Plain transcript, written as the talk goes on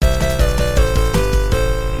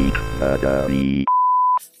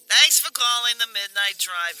Thanks for calling the Midnight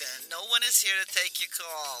Drive-In. No one is here to take your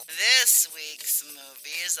call. This week's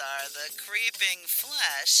movies are The Creeping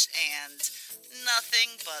Flesh and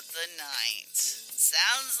Nothing But the Night.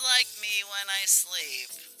 Sounds like me when I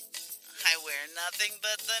sleep. I wear nothing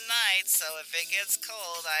but the night, so if it gets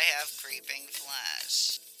cold, I have creeping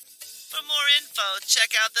flesh. For more info,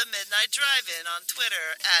 check out the Midnight Drive-In on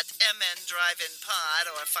Twitter at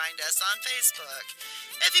MNDriveInPod or find us on Facebook.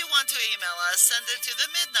 If you want to email us, send it to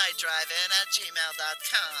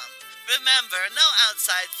themidnightdrivein@gmail.com. Remember, no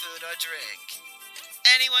outside food or drink.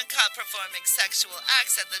 Anyone caught performing sexual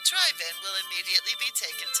acts at the drive-in will immediately be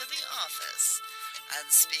taken to the office.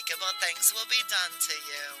 Unspeakable things will be done to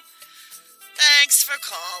you. Thanks for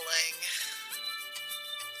calling.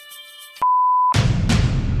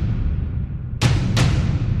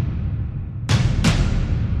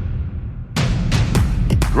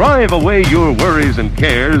 Drive away your worries and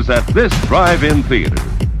cares at this drive-in theater.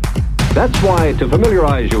 That's why, to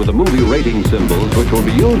familiarize you with the movie rating symbols which will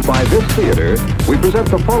be used by this theater, we present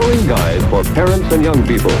the following guide for parents and young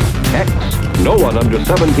people. X, no one under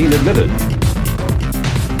 17 admitted.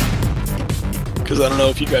 Because I don't know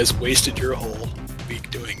if you guys wasted your whole week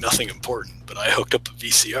doing nothing important, but I hooked up a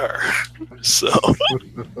VCR. So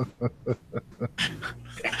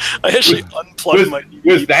I actually unplugged my DVD.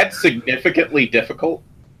 Was that significantly difficult?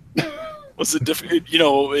 Was it difficult? You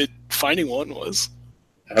know, finding one was.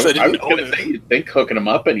 I was going to say, you'd think hooking them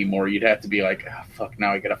up anymore, you'd have to be like, oh, fuck,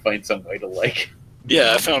 now I got to find some way to like.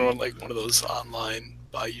 Yeah, I found one of those online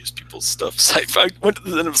buy used people's stuff sites. I went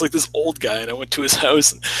to, and it was like this old guy, and I went to his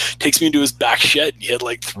house and takes me into his back shed, and he had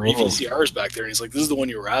like 3 VCRs back there, and he's like, "This is the one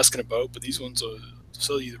you were asking about, but these ones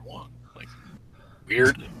sell you either one." Like,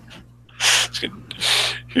 weird.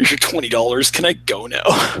 Here's your $20. Can I go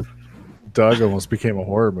now? Doug almost became a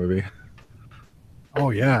horror movie.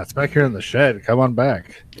 Oh yeah, it's back here in the shed. Come on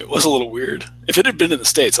back. It was a little weird. If it had been in the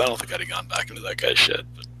States, I don't think I'd have gone back into that guy's shed.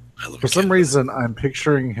 But for some reason, I'm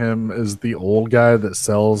picturing him as the old guy that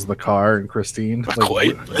sells the car in Christine. Not like,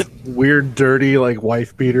 quite. Weird, dirty, like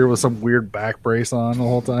wife beater with some weird back brace on the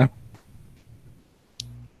whole time.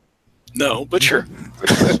 No, but sure.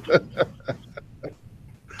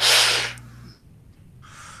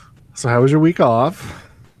 So how was your week off?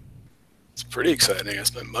 It's pretty exciting. I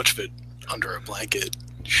spent much of it under a blanket,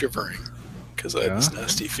 shivering, because I had this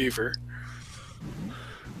nasty fever.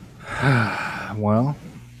 Well,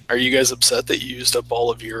 are you guys upset that you used up all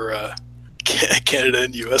of your Canada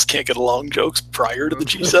and US can't get along jokes prior to the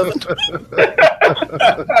G7?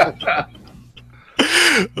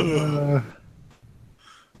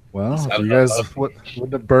 Well, if you guys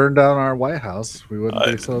wouldn't have burned down our White House, we wouldn't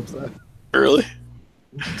be so upset. Really?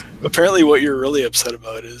 Apparently what you're really upset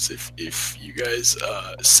about is if you guys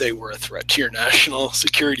say we're a threat to your national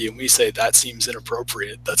security and we say that seems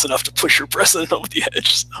inappropriate, that's enough to push your president over the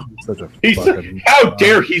edge. So. How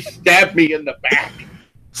dare he stab me in the back?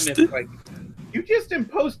 And it's like, you just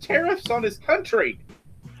imposed tariffs on his country.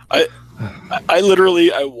 I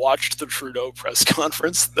literally watched the Trudeau press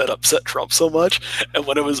conference that upset Trump so much, and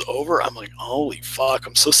when it was over, I'm like, holy fuck,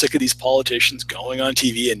 I'm so sick of these politicians going on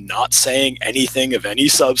TV and not saying anything of any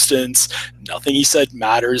substance. Nothing he said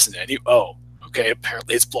matters in any... Oh, okay,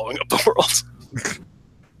 apparently it's blowing up the world.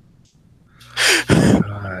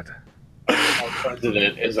 God. Our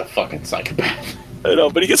president is a fucking psychopath. I know,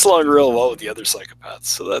 but he gets along real well with the other psychopaths,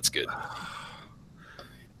 so that's good.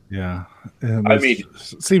 Yeah, and it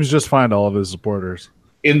seems just fine to all of his supporters.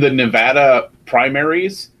 In the Nevada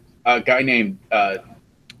primaries, a guy named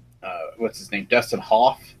what's his name, Dustin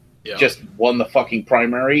Hoff, just won the fucking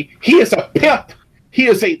primary. He is a pimp. He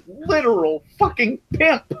is a literal fucking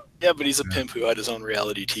pimp. Yeah, but he's a pimp who had his own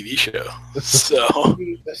reality TV show. So,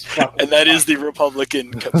 and that is the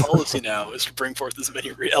Republican policy now, is to bring forth as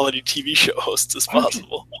many reality TV show hosts as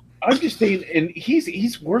possible. I'm just saying, and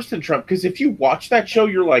he's worse than Trump, because if you watch that show,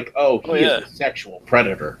 you're like, he is a sexual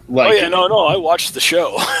predator. Like, no, I watched the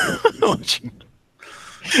show.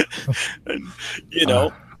 And,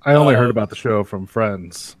 I only heard about the show from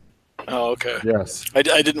friends. Oh, okay. Yes, I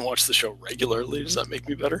didn't watch the show regularly. Does that make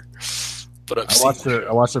me better? But I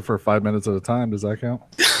watched it for 5 minutes at a time. Does that count?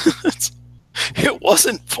 It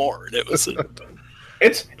wasn't porn. It was.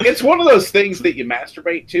 It's one of those things that you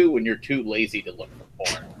masturbate to when you're too lazy to look for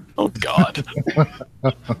porn. Oh God!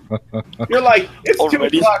 You're like, it's 2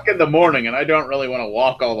 o'clock in the morning, and I don't really want to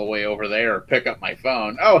walk all the way over there or pick up my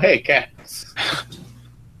phone. Oh, hey, cats.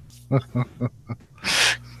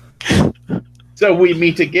 So we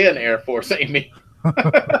meet again, Air Force Amy.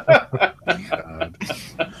 God.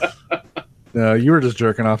 No, you were just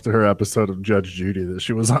jerking off to her episode of Judge Judy that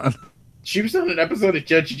she was on. She was on an episode of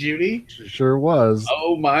Judge Judy? She sure was.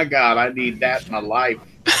 Oh my god, I need that in my life.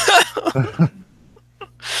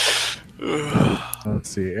 Let's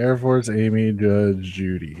see. Air Force Amy, Judge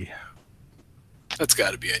Judy. That's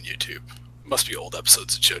got to be on YouTube. Must be old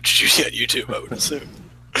episodes of Judge Judy on YouTube, I would assume.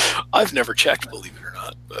 I've never checked, believe it or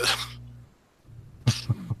not, but...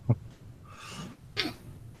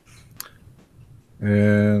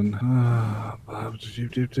 And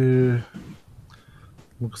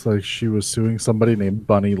looks like she was suing somebody named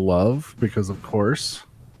Bunny Love because, of course.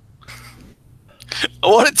 I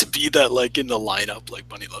want it to be that, like, in the lineup, like,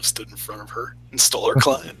 Bunny Love stood in front of her and stole her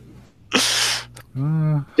client.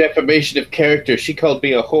 Defamation of character. She called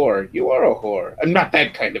me a whore. You are a whore. I'm not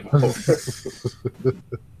that kind of a whore.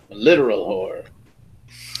 A literal whore.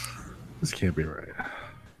 This can't be right.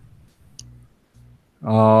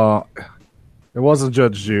 It wasn't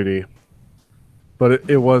Judge Judy, but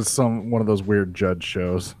it was one of those weird judge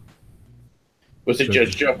shows. Was it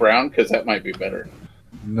Judge Joe Brown? Because that might be better.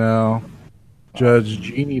 No. Judge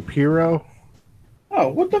Jeannie Pirro. Oh,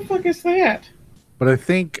 what the fuck is that? But I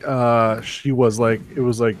think she was like, it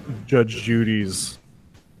was like Judge Judy's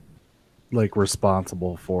like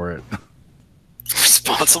responsible for it.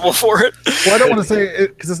 Responsible for it? Well, I don't want to say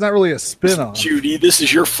it because it's not really a spin-off. Judy, this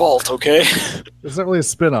is your fault, okay? It's not really a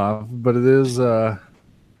spin-off, but it is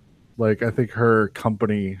like I think her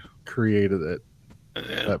company created it. Yeah.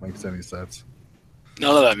 If that makes any sense.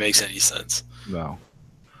 None of that makes any sense. No.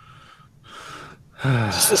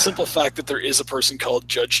 Just the simple fact that there is a person called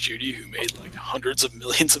Judge Judy who made like hundreds of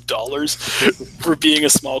millions of dollars for being a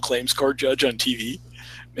small claims court judge on TV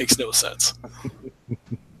makes no sense.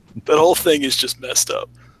 That whole thing is just messed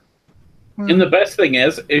up. And the best thing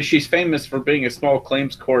is she's famous for being a small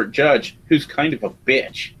claims court judge who's kind of a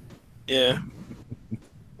bitch. Yeah.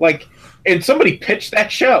 Like, and somebody pitched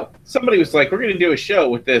that show. Somebody was like, we're going to do a show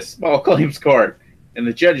with this small claims court. And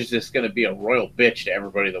the judge is just going to be a royal bitch to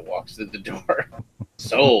everybody that walks through the door.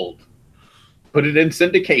 Sold. Put it in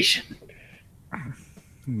syndication.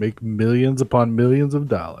 Make millions upon millions of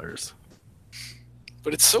dollars.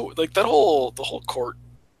 But it's so, like, the whole court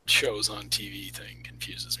shows on TV thing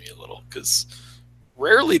confuses me a little, because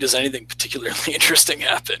rarely does anything particularly interesting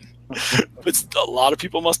happen. But a lot of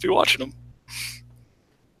people must be watching them.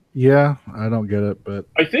 Yeah, I don't get it, but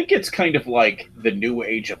I think it's kind of like the new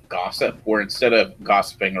age of gossip, where instead of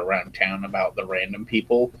gossiping around town about the random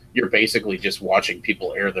people, you're basically just watching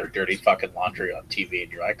people air their dirty fucking laundry on TV,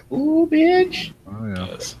 and you're like, ooh, bitch. Oh, yeah.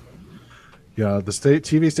 Yes. Yeah, the state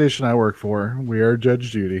TV station I work for, we are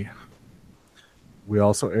Judge Judy. We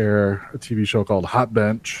also air a TV show called Hot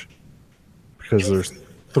Bench, because there's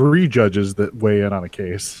 3 judges that weigh in on a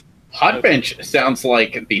case. Hot Bench sounds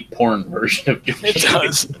like the porn version of Judge It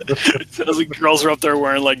does. It sounds like girls are up there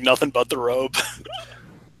wearing like nothing but the robe.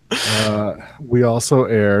 We also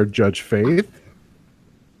air Judge Faith.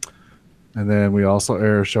 And then we also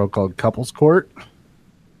air a show called Couples Court.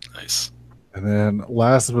 Nice. And then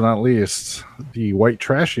last but not least, the white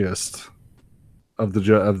trashiest of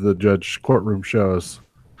the judge courtroom shows,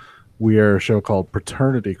 we air a show called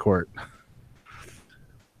Paternity Court.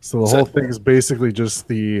 So the whole thing is basically just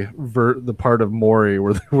the part of Maury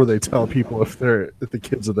where they tell people if the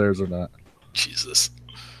kids are theirs or not. Jesus.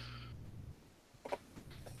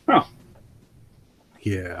 Oh.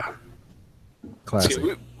 Yeah. Classic.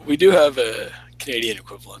 See, we do have Canadian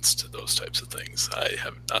equivalents to those types of things. I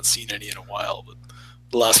have not seen any in a while, but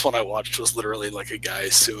the last one I watched was literally like a guy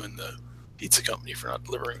suing the pizza company for not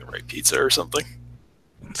delivering the right pizza or something.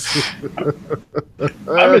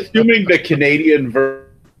 I'm assuming the Canadian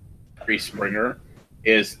Springer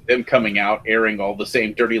is them coming out, airing all the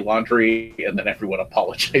same dirty laundry, and then everyone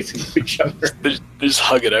apologizing to each other. They just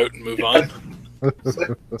hug it out and move on.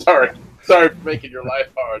 Sorry for making your life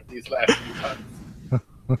hard these last few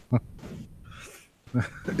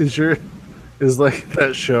months. Is like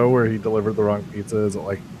that show where he delivered the wrong pizza, is it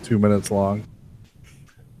like 2 minutes long?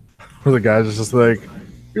 Where the guy's just like,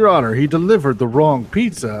 Your Honor, he delivered the wrong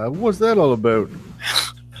pizza. What's that all about?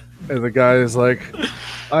 And the guy is like,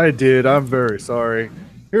 I did. I'm very sorry.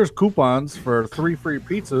 Here's coupons for 3 free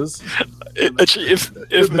pizzas.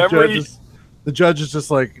 The judge is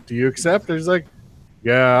just like, do you accept? And he's like,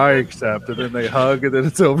 yeah, I accept. And then they hug, and then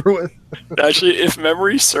it's over with. Actually, if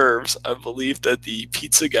memory serves, I believe that the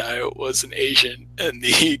pizza guy was an Asian, and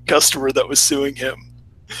the customer that was suing him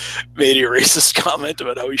made a racist comment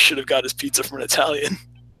about how he should have got his pizza from an Italian.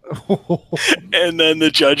 And then the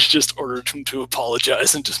judge just ordered him to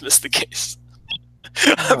apologize and dismiss the case.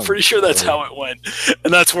 I'm pretty sure that's how it went.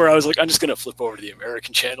 And that's where I was like, I'm just going to flip over to the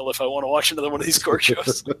American channel if I want to watch another one of these court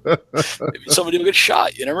shows. Maybe somebody will get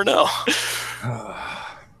shot. You never know.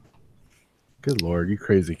 Good Lord, you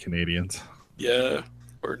crazy Canadians. Yeah,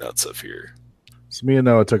 we're nuts up here. So me and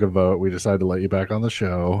Noah took a vote. We decided to let you back on the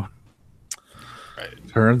show. Right.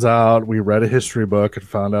 Turns out we read a history book and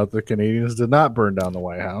found out the Canadians did not burn down the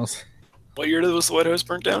White House. What year was the White House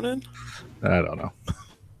burnt down in? I don't know.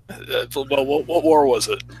 Well, what war was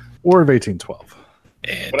it? War of 1812.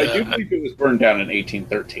 And, but I do believe it was burned down in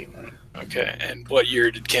 1813. Right? Okay, and what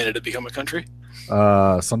year did Canada become a country?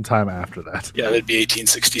 Sometime after that. Yeah, that'd be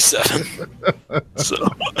 1867. So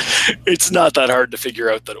it's not that hard to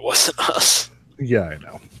figure out that it wasn't us. Yeah, I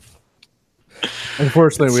know.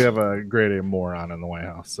 Unfortunately, we have a grade A moron in the White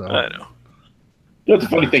House. So I know. That's the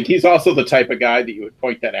funny thing. He's also the type of guy that you would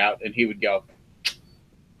point that out, and he would go,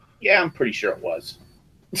 "Yeah, I'm pretty sure it was."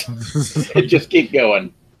 And just keep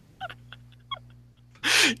going.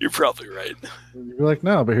 You're probably right. You'd be like,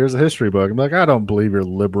 "No, but here's a history book." I'm like, "I don't believe your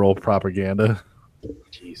liberal propaganda."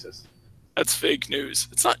 Jesus, that's fake news.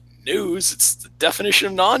 It's not news. It's the definition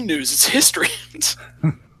of non-news. It's history. It's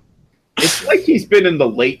like he's been in the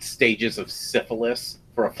late stages of syphilis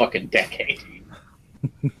for a fucking decade.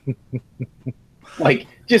 Like,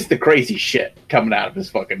 just the crazy shit coming out of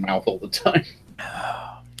his fucking mouth all the time.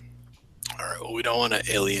 All right, well, we don't want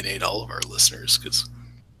to alienate all of our listeners because,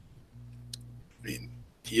 I mean,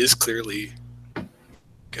 he is clearly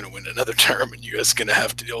going to win another term and you guys are going to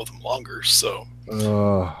have to deal with him longer, so.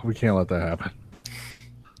 We can't let that happen.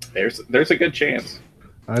 There's a good chance.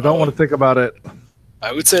 I don't want to think about it.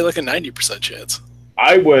 I would say like a 90% chance.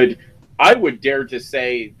 I would dare to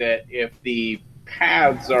say that if the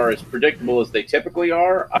paths are as predictable as they typically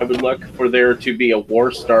are, I would look for there to be a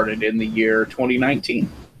war started in the year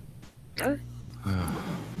 2019. All right.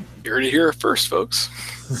 You heard it here first,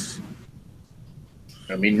 folks.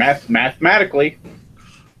 I mean, mathematically.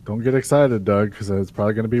 Don't get excited, Doug, because it's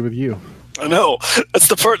probably going to be with you. I know. That's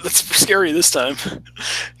the part that's scary this time. I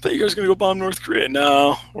thought you guys were going to go bomb North Korea.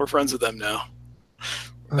 No, we're friends with them now.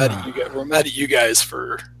 We're mad at you guys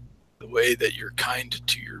for the way that you're kind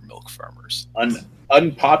to your milk farmers.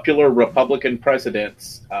 Unpopular Republican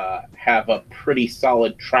presidents have a pretty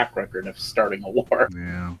solid track record of starting a war.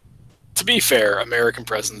 Yeah. To be fair, American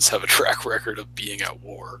presidents have a track record of being at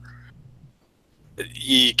war.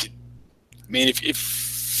 If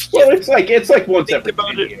it's like once every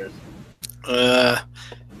 10 years. Yeah,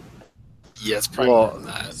 it's probably more than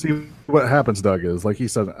that. See, what happens, Doug, is, like he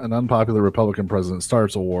said, an unpopular Republican president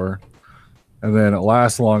starts a war, and then it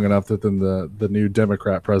lasts long enough that then the new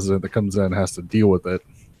Democrat president that comes in has to deal with it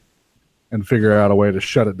and figure out a way to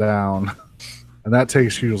shut it down. And that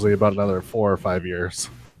takes usually about another 4 or 5 years.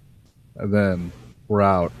 And then we're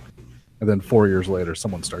out. And then 4 years later,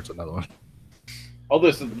 someone starts another one.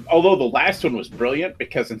 Although the last one was brilliant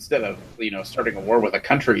because instead of starting a war with a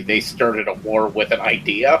country, they started a war with an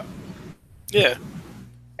idea. Yeah.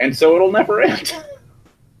 And so it'll never end.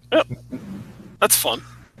 Yep. That's fun.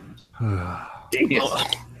 Genius.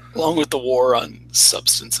 Along with the war on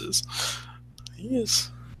substances.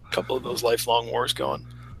 Yes. A couple of those lifelong wars going.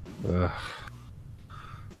 All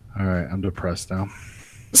right, I'm depressed now.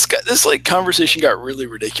 This conversation got really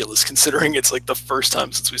ridiculous considering it's like the first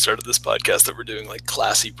time since we started this podcast that we're doing like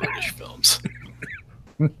classy British films.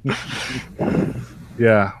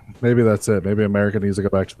 Yeah, maybe that's it. Maybe America needs to go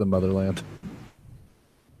back to the motherland.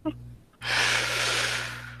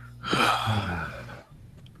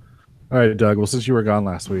 All right, Doug. Well, since you were gone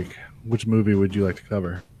last week, which movie would you like to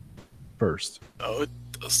cover first? Oh, it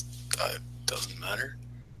doesn't matter.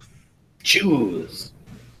 Choose.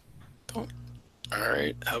 All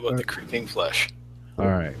right. How about The Creeping Flesh? All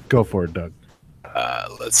right. Go for it, Doug.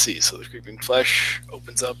 Let's see. So The Creeping Flesh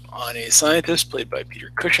opens up on a scientist played by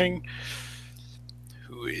Peter Cushing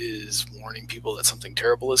who is warning people that something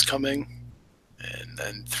terrible is coming. And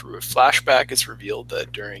then through a flashback, it's revealed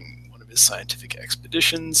that during one of his scientific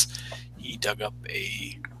expeditions, he dug up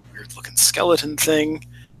a weird-looking skeleton thing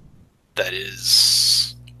that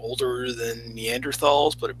is older than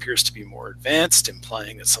Neanderthals, but appears to be more advanced,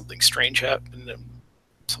 implying that something strange happened and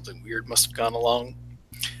something weird must have gone along.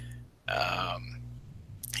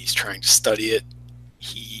 He's trying to study it.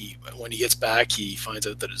 When he gets back, he finds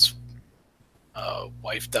out that his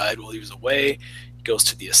wife died while he was away. He goes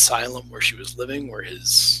to the asylum where she was living, where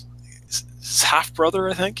his half-brother,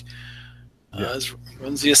 I think,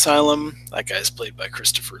 runs the asylum. That guy is played by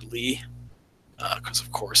Christopher Lee. Because,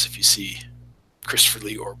 of course, if you see Christopher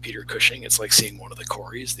Lee or Peter Cushing, it's like seeing one of the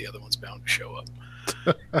Coreys. The other one's bound to show up.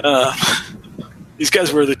 These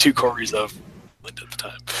guys were the two Coreys of England at the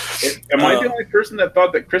time. Am I the only person that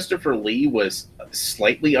thought that Christopher Lee was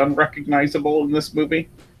slightly unrecognizable in this movie?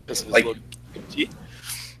 Like,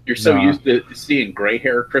 you're so used to seeing gray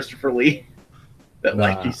hair Christopher Lee. That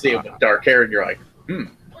like you see him with dark hair and you're like,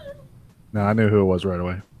 No, I knew who it was right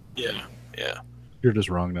away. Yeah. You're just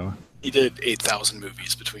wrong, Noah. He did 8,000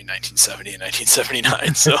 movies between 1970 and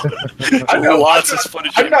 1979, so I know lots of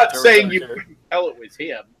footage. I'm not saying you couldn't tell it was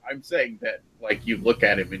him. I'm saying that like you look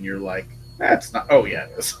at him and you're like, that's not. Oh yeah,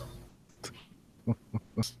 it is.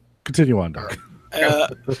 Continue on, Doc.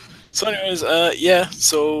 So anyways,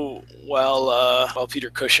 so while Peter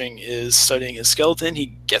Cushing is studying his skeleton, he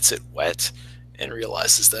gets it wet and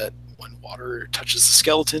realizes that when water touches the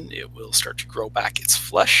skeleton, it will start to grow back its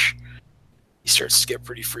flesh. He starts to get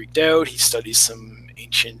pretty freaked out. He studies some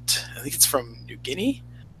ancient, I think it's from New Guinea.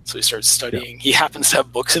 So he starts studying. Yeah. He happens to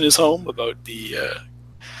have books in his home about the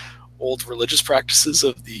old religious practices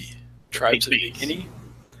of the tribes of New Guinea.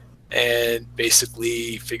 And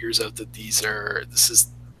basically figures out that it's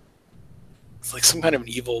like some kind of an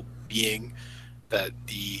evil being that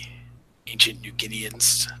the ancient New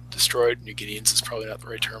Guineans destroyed. New Guineans is probably not the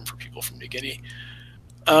right term for people from New Guinea.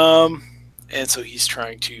 And so he's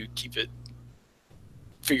trying to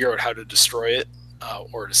figure out how to destroy it,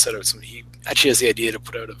 or to set out something. He actually has the idea to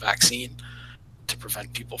put out a vaccine to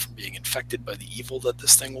prevent people from being infected by the evil that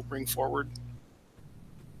this thing will bring forward.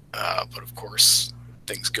 But of course,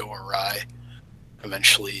 things go awry.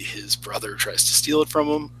 Eventually, his brother tries to steal it from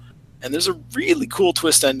him, and there's a really cool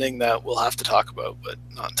twist ending that we'll have to talk about, but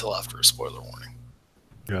not until after a spoiler warning.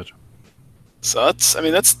 Gotcha. So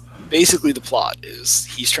that's basically the plot. Is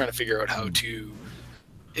he's trying to figure out how to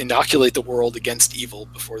inoculate the world against evil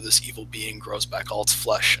before this evil being grows back all its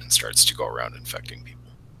flesh and starts to go around infecting people.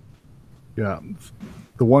 Yeah.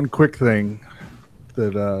 The one quick thing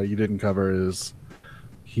that you didn't cover is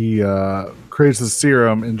he creates the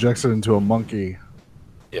serum, injects it into a monkey.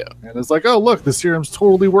 Yeah. And it's like, oh, look, the serum's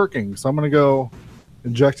totally working. So I'm going to go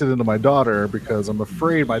inject it into my daughter because I'm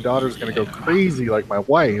afraid my daughter's going to go crazy like my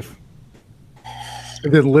wife.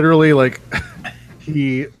 And then literally, like,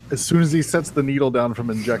 as soon as he sets the needle down from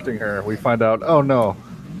injecting her, we find out, oh no,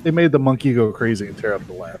 they made the monkey go crazy and tear up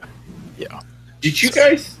the lab. Yeah. Did you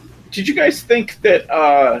guys think that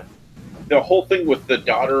the whole thing with the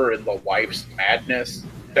daughter and the wife's madness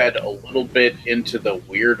fed a little bit into the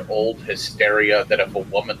weird old hysteria that if a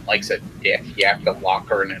woman likes a dick, you have to lock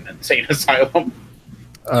her in an insane asylum?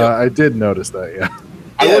 I did notice that, yeah.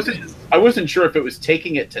 I wasn't sure if it was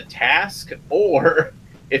taking it to task or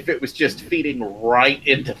if it was just feeding right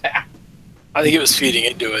into that. I think it was feeding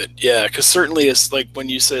into it, yeah, because certainly it's like when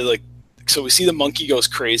you say, like, so we see the monkey goes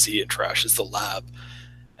crazy and trashes the lab,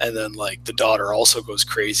 and then, like, the daughter also goes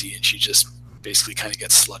crazy and she just basically kind of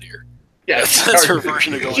gets sluttier. Yeah, that's her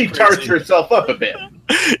version of going crazy. She tarts herself up a bit.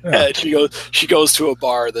 Yeah, she goes to a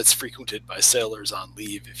bar that's frequented by sailors on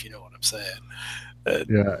leave, if you know what I'm saying.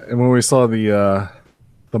 And when we saw the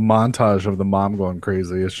montage of the mom going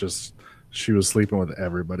crazy, it's just she was sleeping with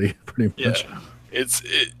everybody pretty much. Yeah,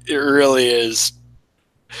 it really is.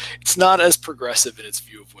 It's not as progressive in its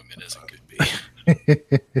view of women as it could be.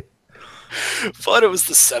 But it was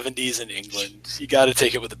the 70s in England. You got to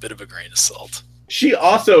take it with a bit of a grain of salt. She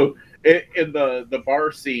also, in the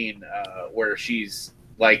bar scene where she's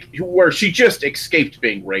like, where she just escaped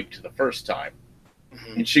being raped the first time,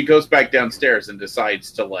 and she goes back downstairs and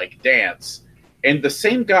decides to, like, dance. And the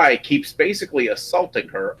same guy keeps basically assaulting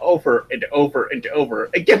her over and over and over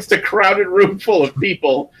against a crowded room full of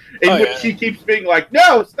people. And she keeps being like,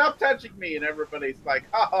 no, stop touching me. And everybody's like,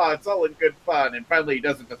 haha, it's all in good fun. And finally he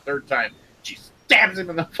does it the third time. She stabs him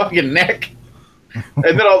in the fucking neck.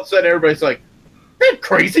 And then all of a sudden everybody's like, that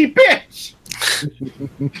crazy bitch.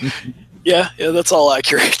 Yeah, that's all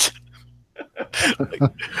accurate.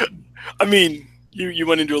 I mean, you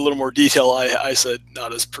went into a little more detail. I said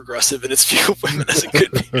not as progressive in its view of women as it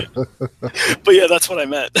could be. But yeah, that's what I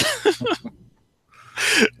meant.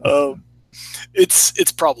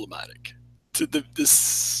 It's problematic.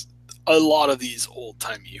 A lot of these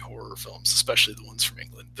old-timey horror films, especially the ones from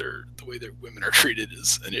England, the way that women are treated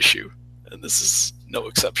is an issue. And this is no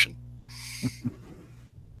exception.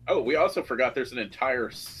 Oh, we also forgot there's an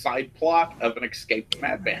entire side plot of an escaped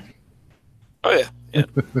madman. Oh, yeah.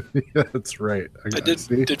 Yeah, that's right. I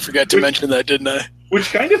did forget to mention that, didn't I?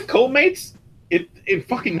 Which kind of culminates in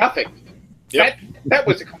fucking nothing. Yep. That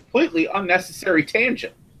was a completely unnecessary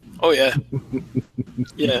tangent. Oh, yeah.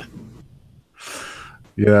 Yeah.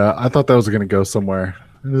 Yeah, I thought that was going to go somewhere.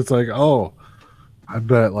 And it's like, oh, I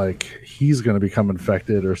bet, like, he's going to become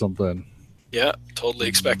infected or something. Yeah, totally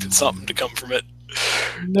expected something to come from it.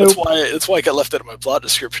 Nope. That's why it got left out of my plot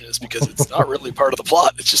description, is because it's not really part of the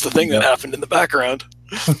plot. It's just a thing that happened in the background.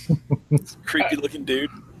 It's a creepy looking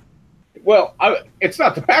dude. Well, it's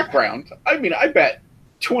not the background. I mean, I bet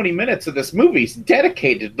 20 minutes of this movie's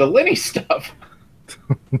dedicated to Lenny stuff.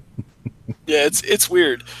 Yeah, it's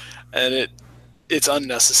weird, and it's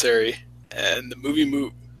unnecessary, and the movie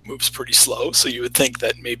moves pretty slow. So you would think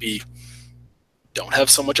that maybe don't have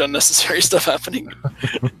so much unnecessary stuff happening.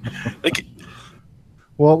 Like,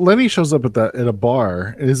 well, Lenny shows up at a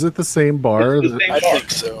bar. Is it the same bar? I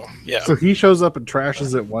think so. Yeah. So he shows up and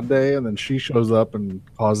trashes it one day, and then she shows up and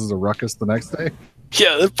causes a ruckus the next day.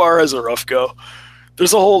 Yeah, that bar has a rough go.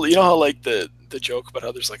 There's a whole, you know how like the joke about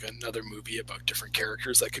how there's like another movie about different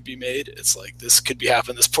characters that could be made. It's like this could be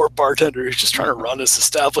happening. This poor bartender who's just trying to run his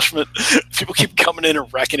establishment. People keep coming in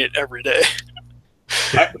and wrecking it every day.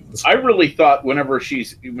 I really thought when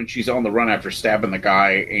she's on the run after stabbing the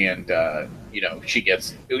guy, and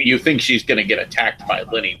you think she's going to get attacked by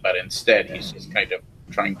Lenny, but instead he's just kind of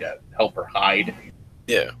trying to help her hide.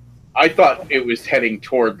 Yeah, I thought it was heading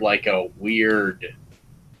toward like a weird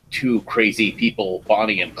two crazy people,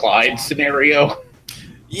 Bonnie and Clyde scenario.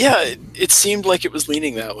 Yeah, it seemed like it was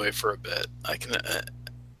leaning that way for a bit.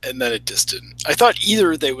 And then it just didn't. I thought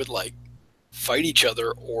either they would like fight each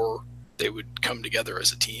other, or they would come together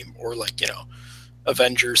as a team, or like,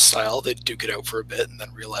 Avengers style, they'd duke it out for a bit and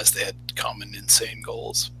then realize they had common insane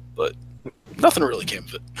goals. But nothing really came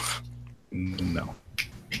of it. No.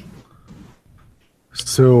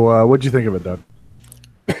 So, what'd you think of it, Doug?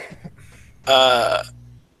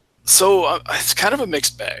 So it's kind of a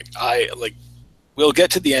mixed bag. We'll get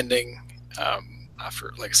to the ending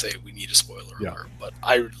after, like I say, we need a spoiler alert, but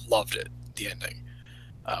I loved it, the ending,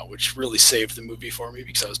 which really saved the movie for me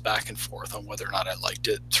because I was back and forth on whether or not I liked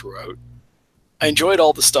it throughout. I enjoyed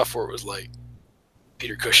all the stuff where it was like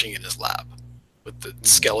Peter Cushing in his lab with the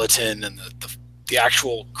skeleton and the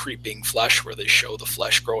actual creeping flesh, where they show the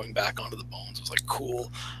flesh growing back onto the bones. It was like,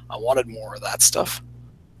 cool. I wanted more of that stuff.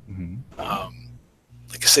 Mm-hmm.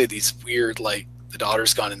 Like I say, these weird, like, the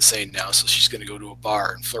daughter's gone insane now, so she's going to go to a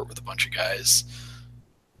bar and flirt with a bunch of guys.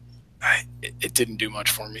 It didn't do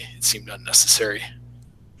much for me. It seemed unnecessary.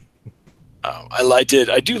 I liked it.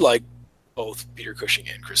 I do like both Peter Cushing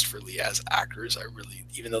and Christopher Lee as actors. I really,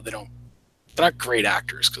 even though they're not great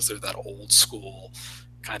actors because they're that old school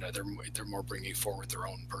kind of, they're more bringing forward their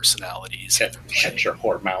own personalities. Shut your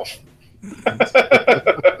whore mouth.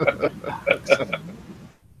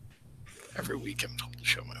 Every week I'm told to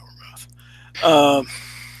show my whore mouth.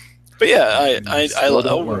 But yeah,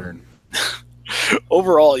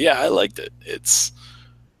 overall, yeah, I liked it. It's,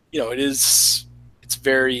 it's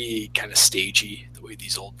very kind of stagey the way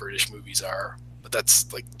these old British movies are. But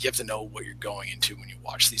that's like, you have to know what you're going into when you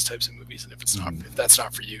watch these types of movies, and if that's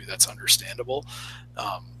not for you, that's understandable.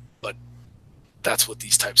 But that's what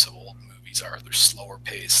these types of old movies are. They're slower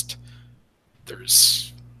paced.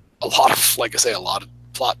 There's a lot of, like I say, a lot of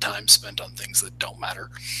plot time spent on things that don't matter.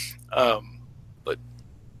 But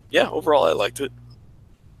yeah, overall I liked it.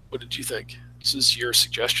 What did you think? This is your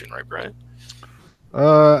suggestion, right, Brian?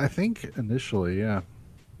 I think initially, yeah.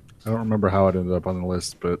 I don't remember how it ended up on the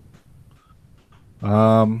list, but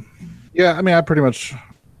yeah, I mean, I pretty much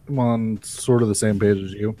am on sort of the same page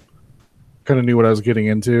as you. Kind of knew what I was getting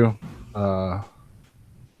into.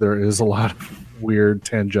 There is a lot of weird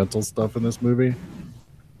tangential stuff in this movie,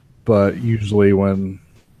 but usually when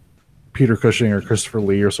Peter Cushing or Christopher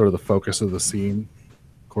Lee are sort of the focus of the scene,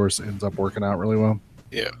 of course, it ends up working out really well.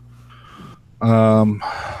 Yeah.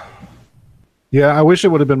 Yeah, I wish it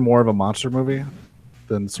would have been more of a monster movie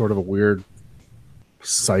than sort of a weird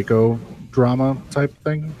psycho drama type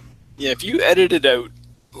thing. Yeah, if you edited out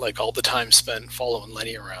like all the time spent following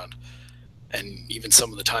Lenny around, and even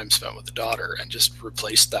some of the time spent with the daughter, and just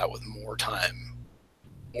replaced that with more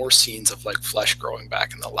scenes of like flesh growing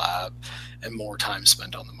back in the lab, and more time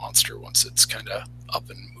spent on the monster once it's kind of up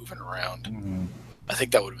and moving around. Mm-hmm. I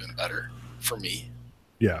think that would have been better for me.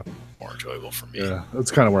 Yeah. More enjoyable for me. Yeah,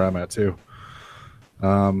 that's kind of where I'm at too.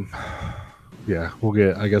 Yeah, we'll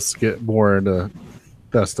get more into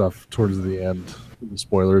that stuff towards the end. The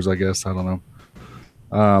spoilers, I guess. I don't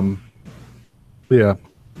know. Yeah,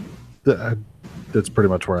 that's pretty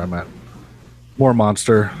much where I'm at. More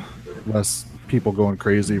monster, less people going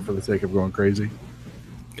crazy for the sake of going crazy.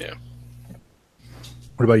 Yeah.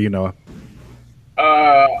 What about you, Noah?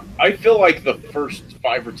 I feel like the first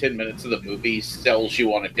 5 or 10 minutes of the movie sells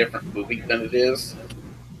you on a different movie than it is,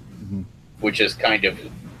 which is kind of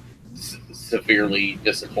severely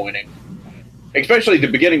disappointing. Especially the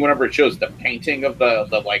beginning, whenever it shows the painting of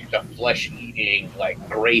the flesh-eating, like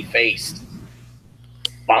gray-faced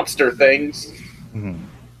monster things. Mm-hmm.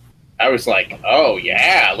 I was like, oh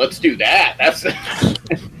yeah, let's do that. I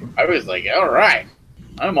was like, all right,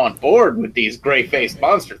 I'm on board with these gray-faced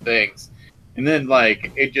monster things. And then,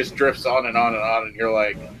 like, it just drifts on and on and on, and you're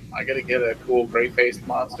like, I gotta get a cool gray-faced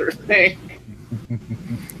monster thing.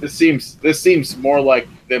 This seems more like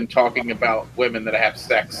them talking about women that have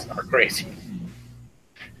sex are crazy,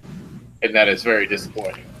 and that is very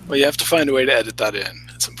disappointing. Well, you have to find a way to edit that in.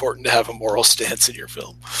 It's important to have a moral stance in your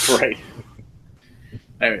film, right?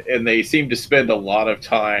 And they seem to spend a lot of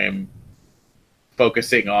time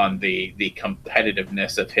focusing on the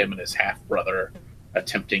competitiveness of him and his half brother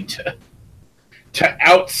attempting to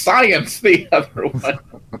out-science the other one.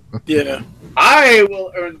 Yeah. I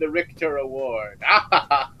will earn the Richter Award.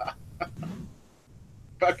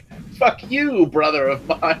 Fuck you, brother of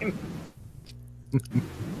mine.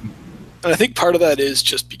 And I think part of that is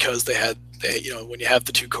just because when you have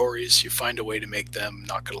the two Coreys, you find a way to make them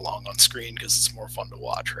not get along on screen because it's more fun to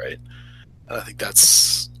watch, right? And I think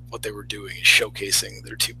that's what they were doing, is showcasing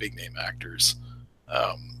their two big name actors.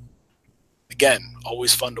 Again,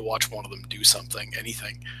 always fun to watch one of them do something,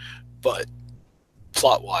 anything. But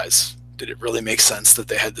plot-wise, did it really make sense that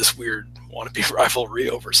they had this weird wannabe rivalry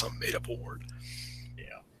over some made-up award?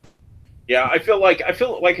 Yeah, I feel like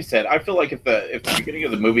I said, I feel like if the beginning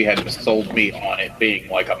of the movie had sold me on it being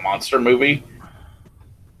like a monster movie,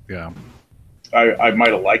 yeah, I might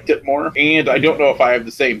have liked it more. And I don't know if I have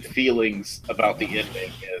the same feelings about the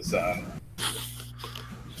ending as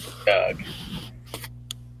Doug.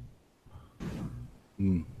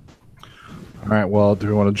 All right, well, do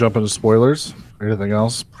we want to jump into spoilers? Anything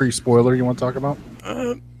else pre-spoiler you want to talk about?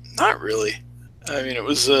 Not really. I mean, it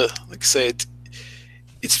was, like I say,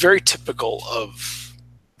 it's very typical of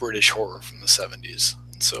British horror from the 70s.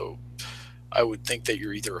 And so I would think that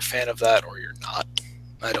you're either a fan of that or you're not.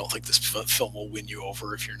 I don't think this film will win you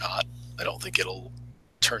over if you're not. I don't think it'll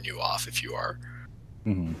turn you off if you are.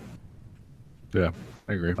 Mm-hmm. Yeah,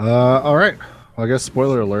 I agree. All right. Well, I guess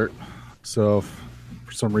spoiler alert. So if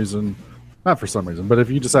for some reason, not for some reason, but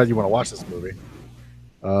if you decide you want to watch this movie,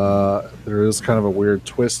 there is kind of a weird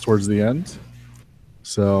twist towards the end.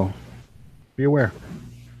 So be aware.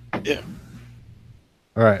 Yeah.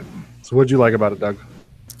 All right. So what'd you like about it, Doug?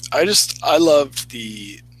 I loved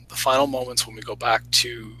the final moments when we go back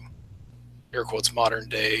to, air quotes, modern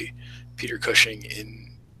day Peter Cushing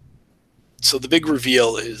so the big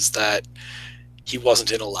reveal is that he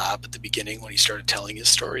wasn't in a lab at the beginning when he started telling his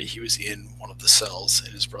story. He was in one of the cells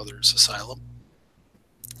in his brother's asylum.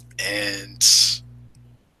 And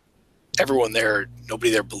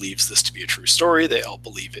nobody there believes this to be a true story. They all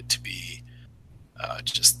believe it to be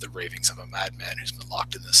just the ravings of a madman who's been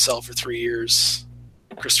locked in this cell for 3 years.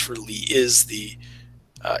 Christopher Lee is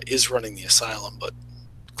running the asylum, but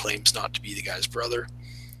claims not to be the guy's brother.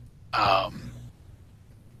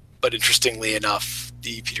 But interestingly enough,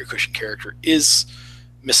 the Peter Cushing character is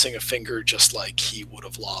missing a finger, just like he would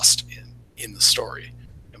have lost in the story,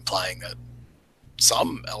 implying that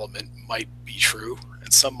some element might be true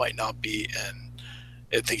and some might not be. And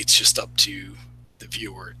I think it's just up to the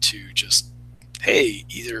viewer to just, hey,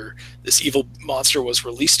 either this evil monster was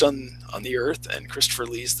released on the earth and Christopher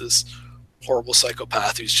Lee's this horrible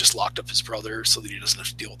psychopath who's just locked up his brother so that he doesn't have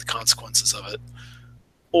to deal with the consequences of it,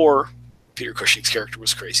 or Peter Cushing's character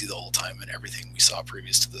was crazy the whole time and everything we saw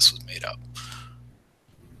previous to this was made up.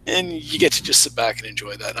 And you get to just sit back and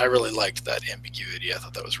enjoy that. And I really liked that ambiguity. I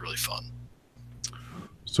thought that was really fun.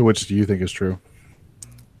 So which do you think is true?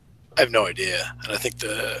 I have no idea. And I think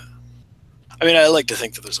I like to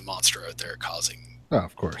think that there's a monster out there causing... Oh,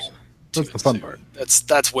 of course. That's the fun part.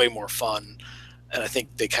 That's way more fun. And I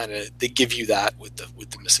think they give you that with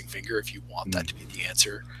the missing finger. If you want that to be the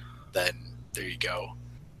answer, then there you go.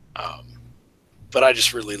 But I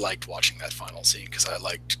just really liked watching that final scene because I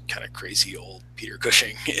liked kind of crazy old Peter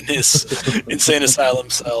Cushing in his insane asylum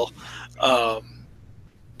cell.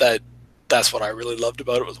 That's what I really loved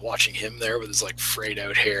about it, was watching him there with his like frayed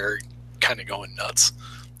out hair, kind of going nuts.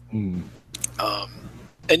 And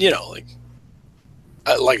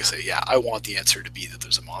like I say, yeah, I want the answer to be that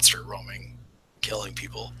there's a monster roaming, killing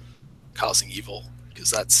people, causing evil,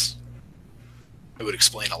 because it would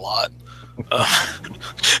explain a lot.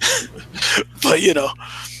 But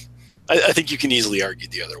I think you can easily argue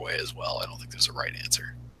the other way as well. I don't think there's a right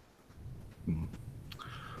answer.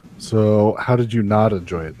 So how did you not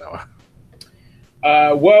enjoy it, Noah?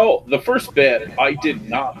 Well, the first bit, I did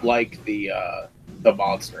not like the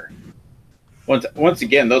monster. Once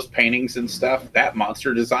again, those paintings and stuff, that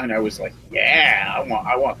monster design, I was like, yeah,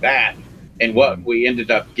 I want that. And what we ended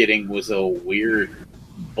up getting was a weird,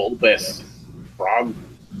 bulbous,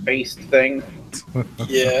 frog-based thing.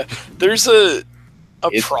 Yeah, there's a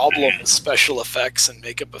problem with special effects and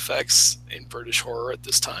makeup effects in British horror at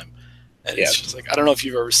this time. And it's just like, I don't know if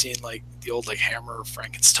you've ever seen like the old like Hammer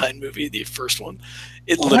Frankenstein movie, the first one.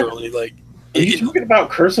 It literally like... Are you talking about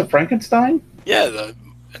Curse of Frankenstein? Yeah,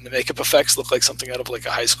 And the makeup effects look like something out of like a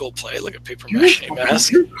high school play, like a paper mache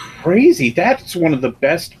mask. You're crazy. That's one of the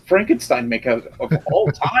best Frankenstein makeup of all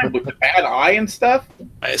time with the bad eye and stuff.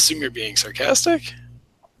 I assume you're being sarcastic?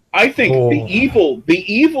 I think the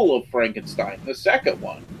evil of Frankenstein, the second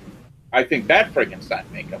one, I think that Frankenstein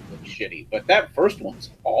makeup looks shitty, but that first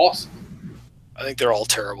one's awesome. I think they're all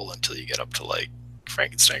terrible until you get up to like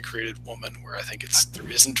Frankenstein Created Woman, where I think there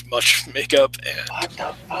isn't much makeup, and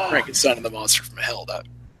Frankenstein and the Monster from Hell,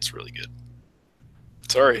 that's really good.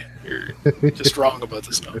 Sorry, you're just wrong about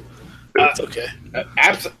this now. It's okay.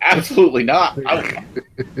 Absolutely not. God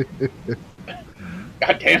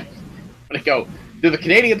damn. I'm gonna go. Do the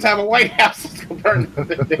Canadians have a White House? Let's go burn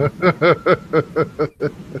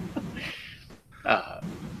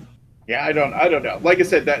yeah, I don't know. Like I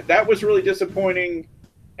said, that was really disappointing.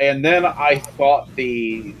 And then I thought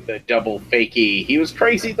the double fakey, he was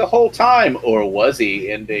crazy the whole time, or was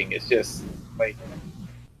he? Ending is just like,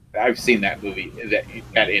 I've seen that movie, that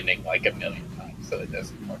ending like a million times, so it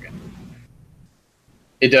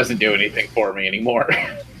doesn't do anything for me anymore.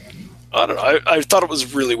 I don't know. I thought it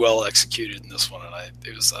was really well executed in this one, and I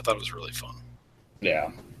thought it was really fun. Yeah.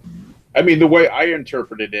 I mean, the way I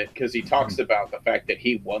interpreted it, because he talks about the fact that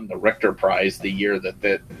he won the Richter Prize the year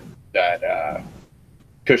that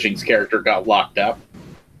Cushing's character got locked up.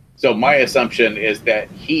 So my assumption is that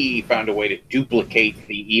he found a way to duplicate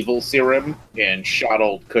the evil serum and shot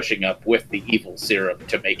old Cushing up with the evil serum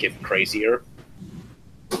to make him crazier.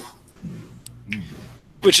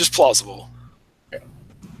 Which is plausible. Yeah.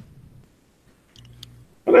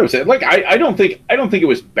 Well, that was it. Like I don't think it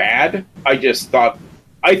was bad. I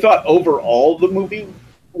thought overall the movie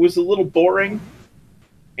was a little boring.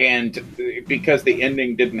 And because the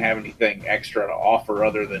ending didn't have anything extra to offer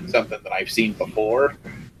other than something that I've seen before,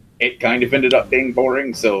 it kind of ended up being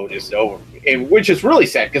boring. So just over, which is really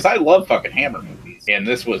sad because I love fucking Hammer movies, and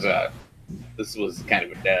this was kind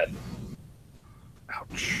of a dud.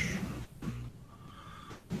 Ouch.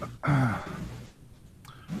 I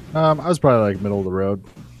was probably like middle of the road.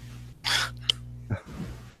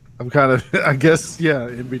 I'm kind of, I guess, yeah,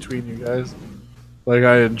 in between you guys. Like,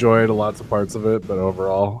 I enjoyed lots of parts of it, but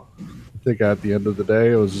overall, I think at the end of the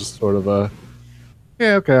day, it was just sort of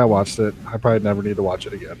yeah, okay, I watched it. I probably never need to watch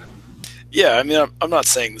it again. Yeah, I mean, I'm not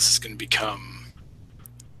saying this is going to become,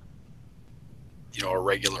 a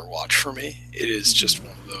regular watch for me. It is just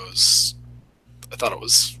one of those, I thought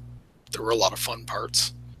there were a lot of fun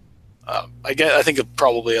parts. I think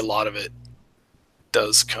probably a lot of it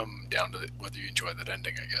does come down to whether you enjoy that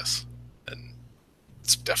ending, I guess. And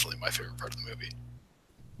it's definitely my favorite part of the movie.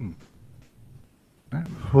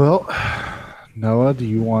 Well, Noah, do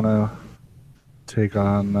you want to take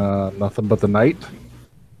on Nothing But the Night?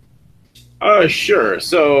 Sure.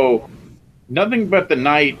 So, Nothing But the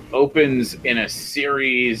Night opens in a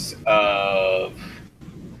series of,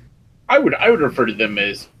 I would refer to them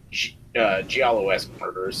as Giallo-esque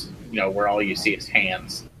murders, where all you see is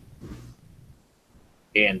hands.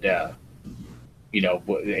 And,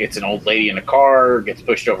 it's an old lady in a car, gets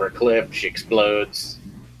pushed over a cliff, she explodes.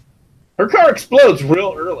 Her car explodes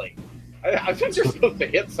real early. I think they're supposed to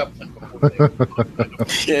hit something before they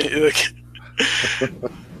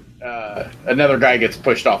another guy gets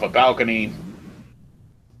pushed off a balcony,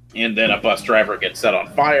 and then a bus driver gets set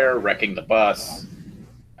on fire, wrecking the bus,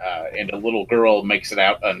 and a little girl makes it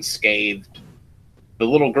out unscathed. The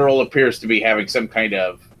little girl appears to be having some kind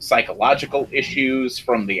of psychological issues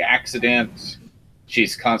from the accident.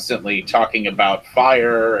 She's constantly talking about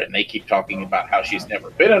fire, and they keep talking about how she's never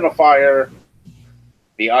been in a fire.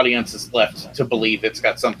 The audience is left to believe it's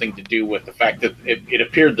got something to do with the fact that it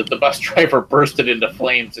appeared that the bus driver bursted into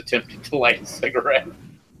flames attempting to light a cigarette.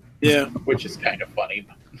 Yeah. Which is kind of funny.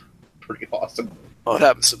 Pretty awesome. Oh, it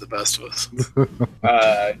happens to the best of us.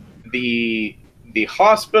 The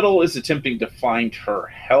hospital is attempting to find her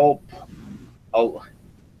help.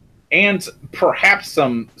 And perhaps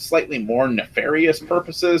some slightly more nefarious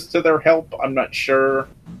purposes to their help. I'm not sure.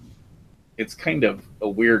 It's kind of a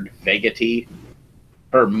weird vagity.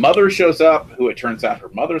 Her mother shows up, who it turns out her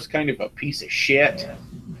mother's kind of a piece of shit.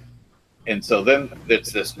 And so then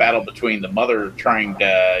it's this battle between the mother trying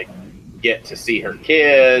to get to see her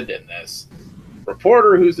kid and this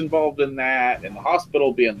reporter who's involved in that, and the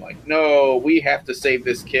hospital being like, no, we have to save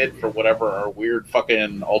this kid for whatever our weird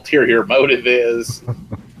fucking ulterior motive is.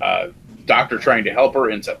 Doctor trying to help her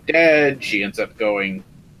ends up dead. She ends up going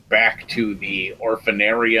back to the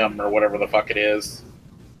orphanarium or whatever the fuck it is.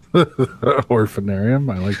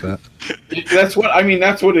 Orphanarium, I like that. That's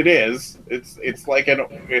what it is. It's like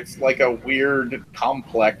a weird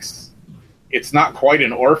complex it's not quite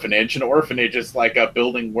an orphanage. An orphanage is like a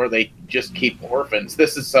building where they just keep orphans.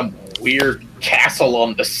 This is some weird castle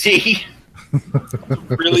on the sea.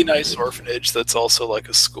 Really nice orphanage that's also like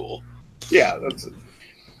a school. Yeah, that's it.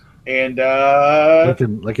 And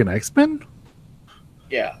like an X-Men?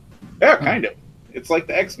 Yeah, kind of. It's like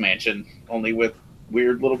the X Mansion, only with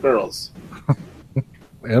weird little girls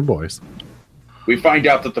and boys. We find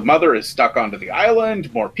out that the mother is stuck onto the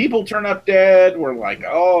island. More people turn up dead. We're like,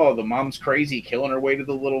 oh, the mom's crazy, killing her way to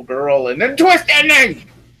the little girl, and then twist ending.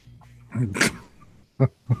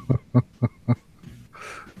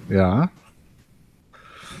 Yeah.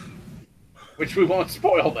 Which we won't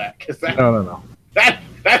spoil that because that no.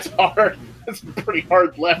 That's hard. That's a pretty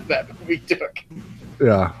hard left that movie took.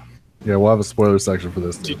 Yeah, we'll have a spoiler section for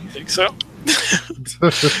this. Do you think so?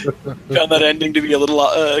 Found that ending to be a little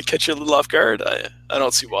catch you a little off guard. I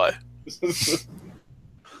don't see why.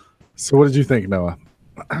 So what did you think, Noah?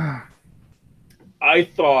 I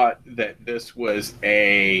thought that this was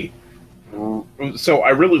so I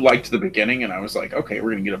really liked the beginning, and I was like, okay,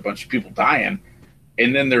 we're gonna get a bunch of people dying,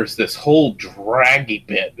 and then there's this whole draggy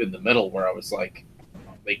bit in the middle where I was like,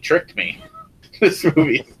 they tricked me. This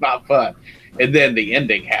movie is not fun. And then the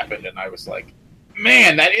ending happened, and I was like,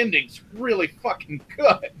 man, that ending's really fucking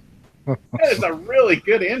good. That is a really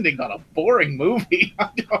good ending on a boring movie.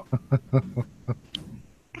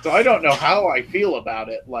 So I don't know how I feel about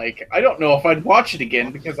it. Like, I don't know if I'd watch it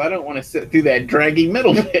again because I don't want to sit through that draggy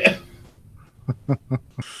middle bit.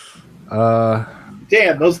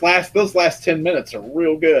 Damn, those last 10 minutes are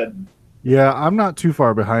real good. Yeah, I'm not too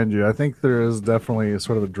far behind you. I think there is definitely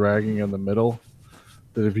sort of a dragging in the middle.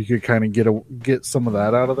 That if you could kind of get some of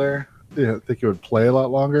that out of there, I think it would play a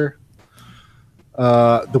lot longer.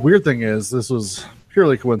 The weird thing is, this was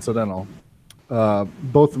purely coincidental.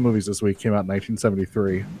 Both the movies this week came out in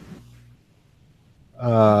 1973.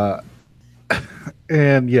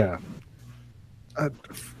 And yeah,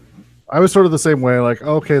 I was sort of the same way. Like,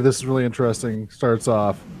 okay, this is really interesting. Starts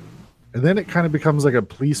off, and then it kind of becomes like a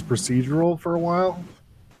police procedural for a while.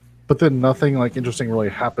 But then nothing like interesting really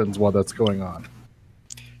happens while that's going on.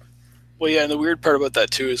 Well, yeah, and the weird part about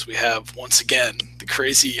that, too, is we have, once again, the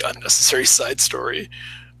crazy, unnecessary side story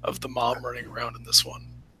of the mom running around in this one.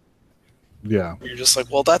 Yeah. You're just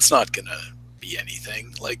like, well, that's not going to be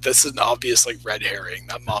anything. Like, this is an obvious, like, red herring.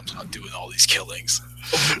 That mom's not doing all these killings.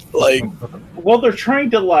 Like... Well, they're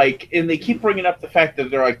trying to, like... And they keep bringing up the fact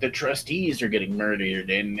that they're like, the trustees are getting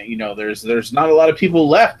murdered, and, you know, there's not a lot of people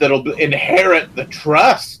left that'll inherit the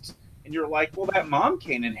trust. And you're like, well, that mom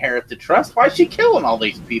can't inherit the trust. Why is she killing all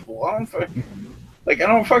these people? I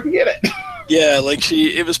don't fucking get it. Yeah, like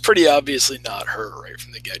it was pretty obviously not her right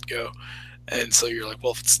from the get-go. And so you're like,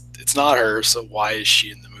 well, if it's not her, so why is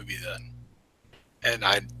she in the movie then? And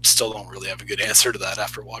I still don't really have a good answer to that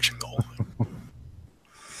after watching the whole thing.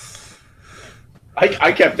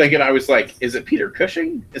 I kept thinking, I was like, is it Peter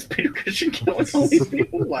Cushing? Is Peter Cushing killing all these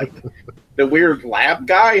people? Like the weird lab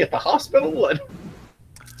guy at the hospital?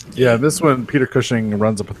 Yeah, this one, Peter Cushing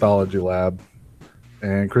runs a pathology lab,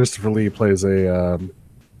 and Christopher Lee plays a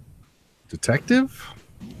detective.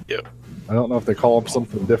 Yep. I don't know if they call him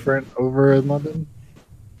something different over in London,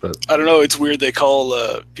 but I don't know. It's weird they call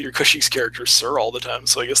Peter Cushing's character Sir all the time.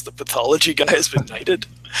 So I guess the pathology guy has been knighted.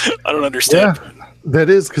 I don't understand. Yeah, that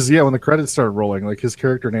is because when the credits started rolling, like his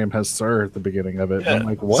character name has Sir at the beginning of it. Yeah. I'm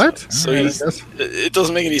like, what? So it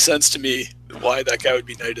doesn't make any sense to me why that guy would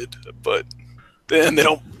be knighted, but. And they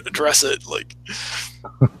don't address it. Like,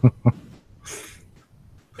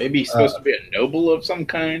 maybe he's supposed to be a noble of some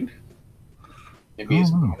kind. Maybe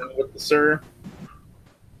he's with the Sir.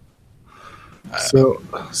 So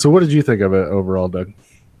what did you think of it overall, Doug?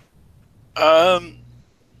 Yeah,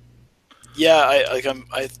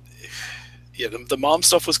 the mom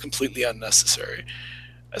stuff was completely unnecessary.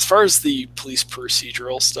 As far as the police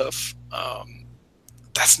procedural stuff,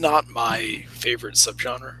 that's not my favorite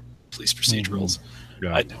subgenre. Police procedurals.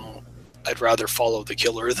 Yeah. I'd rather follow the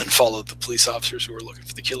killer than follow the police officers who are looking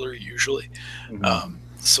for the killer usually.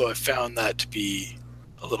 So I found that to be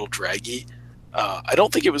a little draggy. I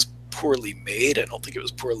don't think it was poorly made. I don't think it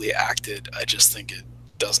was poorly acted. I just think it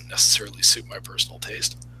doesn't necessarily suit my personal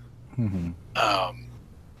taste.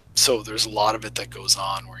 So there's a lot of it that goes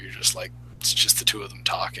on where you're just like, it's just the two of them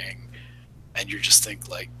talking, and you just think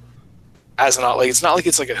like, it's not like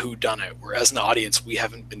it's like a whodunit, where as an audience we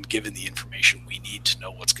haven't been given the information we need to know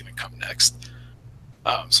what's going to come next.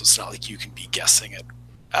 So it's not like you can be guessing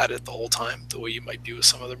at it the whole time the way you might be with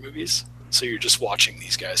some other movies. So you're just watching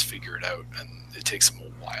these guys figure it out, and it takes them a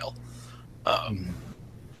while.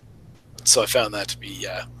 So I found that to be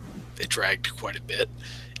it dragged quite a bit.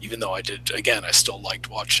 Even though I still liked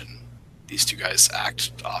watching these two guys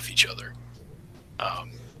act off each other.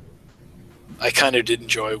 I kind of did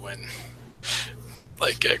enjoy when,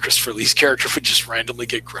 like, Christopher Lee's character would just randomly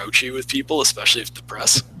get grouchy with people, especially if the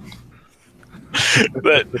press.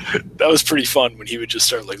 that was pretty fun when he would just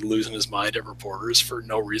start, like, losing his mind at reporters for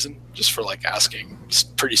no reason, just for, like, asking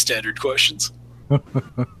pretty standard questions. That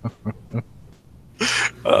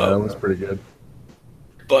was pretty good.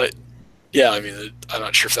 But yeah, I mean, I'm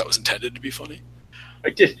not sure if that was intended to be funny.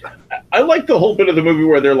 I like the whole bit of the movie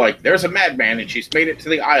where they're like, there's a madman and she's made it to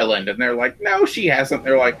the island, and they're like, no, she hasn't.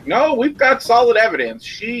 They're like, no, we've got solid evidence.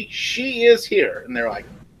 She is here. And they're like,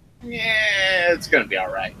 yeah, it's gonna be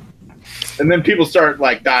all right. And then people start,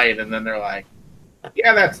 like, dying, and then they're like,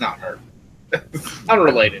 yeah, that's not her.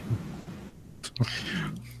 Unrelated.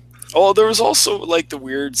 Oh, there was also, like, the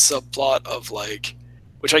weird subplot of, like,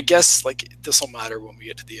 which I guess, like, this will matter when we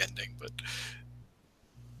get to the ending, but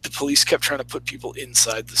the police kept trying to put people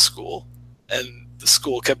inside the school, and the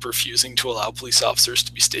school kept refusing to allow police officers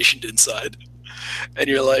to be stationed inside. And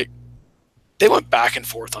you're like, they went back and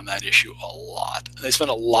forth on that issue a lot, and they spent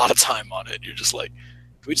a lot of time on it. You're just like,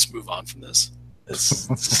 can we just move on from this?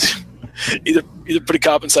 It's either put a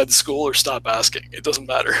cop inside the school or stop asking. It doesn't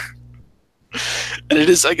matter. And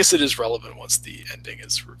I guess it is relevant once the ending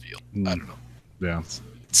is revealed. I don't know. Yeah.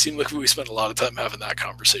 It seemed like we spent a lot of time having that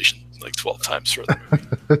conversation, like 12 times throughout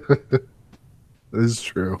the movie. This is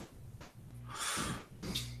true.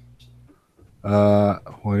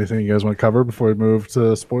 Anything you guys want to cover before we move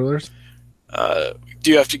to spoilers?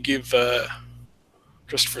 Do you have to give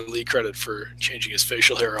Christopher Lee credit for changing his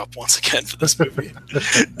facial hair up once again for this movie?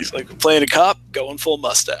 He's like playing a cop, going full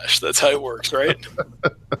mustache. That's how it works, right?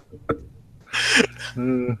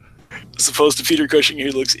 As opposed to Peter Cushing,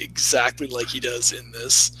 who looks exactly like he does in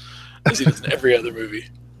this, as he does in every other movie.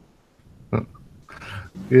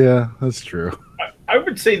 Yeah, that's true. I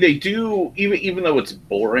would say they do, even though it's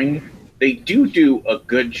boring, they do a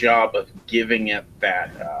good job of giving it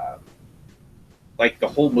that, like, the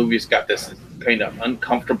whole movie's got this kind of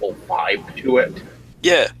uncomfortable vibe to it.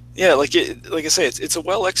 Yeah, like I say, it's a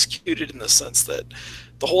well executed in the sense that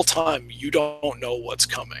the whole time you don't know what's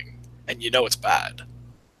coming, and you know it's bad,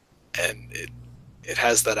 and it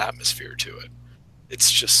has that atmosphere to it.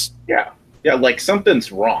 It's just yeah, like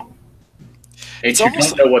something's wrong, and you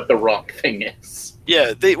don't know what the wrong thing is.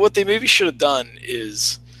 Yeah, what they maybe should have done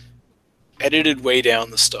is edited way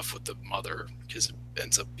down the stuff with the mother, because it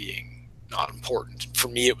ends up being not important. For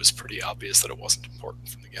me, it was pretty obvious that it wasn't important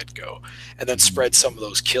from the get-go, and then spread some of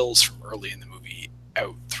those kills from early in the movie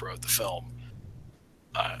out throughout the film,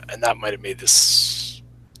 and that might have made this.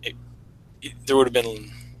 There would have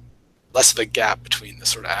been less of a gap between the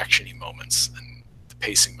sort of action-y moments, and the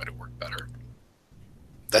pacing might have worked better.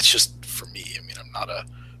 That's just for me. I mean, I'm not a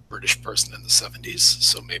British person in the 70s,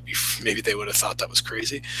 so maybe they would have thought that was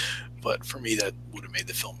crazy. But for me, that would have made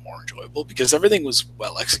the film more enjoyable, because everything was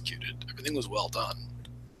well executed. Everything was well done.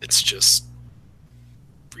 It's just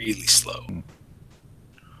really slow.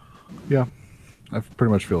 Yeah, I pretty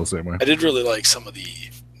much feel the same way. I did really like some of the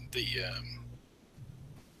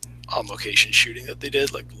on-location shooting that they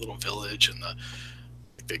did, like the little village and the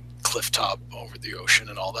big cliff top over the ocean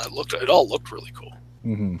and all that. It all looked really cool.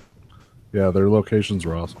 Mm-hmm. Yeah, their locations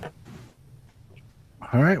were awesome.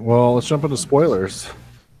 All right, well, let's jump into spoilers,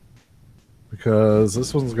 because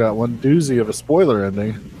this one's got one doozy of a spoiler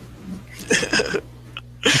ending.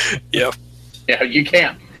 Yeah, you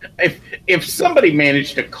can't. If somebody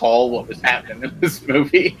managed to call what was happening in this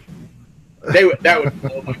movie, that would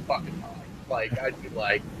blow my fucking mind. Like, I'd be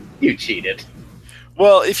like, you cheated.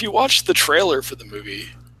 Well, if you watch the trailer for the movie,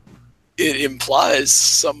 it implies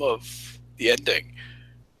some of the ending.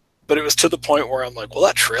 But it was to the point where I'm like, well,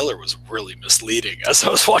 that trailer was really misleading as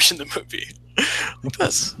I was watching the movie.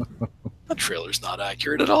 That trailer's not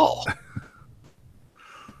accurate at all.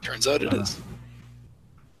 Turns out it is.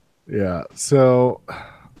 Yeah, so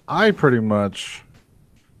I pretty much,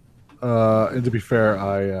 and to be fair,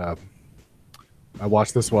 I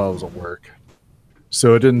watched this while I was at work.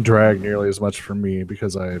 So it didn't drag nearly as much for me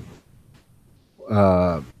because I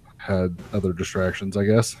had other distractions, I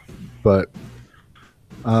guess. But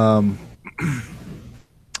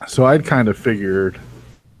so I'd kind of figured,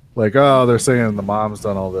 like, oh, they're saying the mom's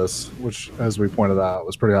done all this, which, as we pointed out,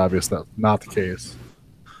 was pretty obvious that not the case.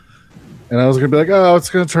 And I was going to be like, oh, it's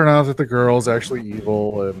going to turn out that the girl's actually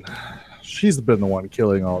evil, and she's been the one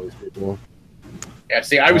killing all these people. Yeah,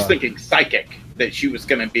 see, I was thinking psychic, that she was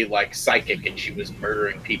going to be like psychic and she was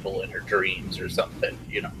murdering people in her dreams or something,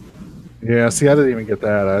 you know. Yeah, see, I didn't even get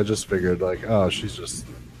that. I just figured, like, oh, she's just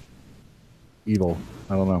evil.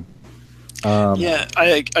 I don't know. Yeah,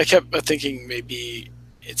 I kept thinking maybe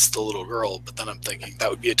it's the little girl, but then I'm thinking that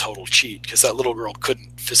would be a total cheat because that little girl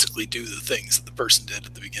couldn't physically do the things that the person did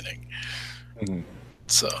at the beginning. Mm-hmm.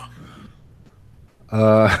 So,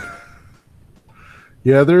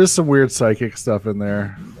 yeah, there is some weird psychic stuff in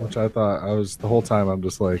there, which I thought the whole time I'm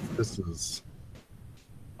just like, this is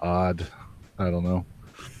odd. I don't know.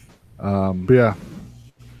 But yeah,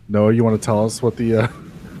 Noah, you want to tell us what the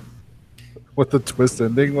twist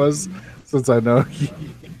ending was? Since I know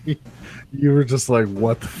you were just like,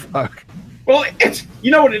 what the fuck? Well, it's,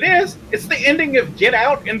 you know what it is? It's the ending of Get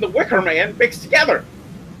Out and The Wicker Man mixed together.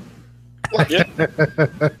 Like,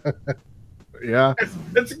 yeah.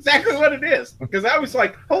 That's exactly what it is. Because I was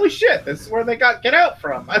like, holy shit, this is where they got Get Out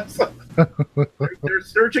from. I was like, they're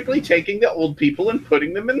surgically taking the old people and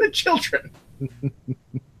putting them in the children.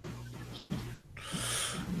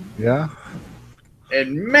 Yeah.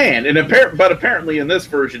 And man, but apparently in this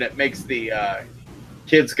version it makes the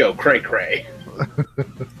kids go cray cray.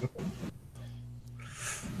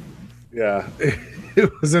 Yeah,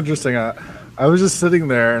 it was interesting. I was just sitting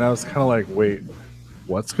there and I was kind of like, wait,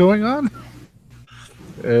 what's going on?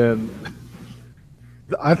 And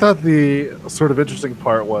I thought the sort of interesting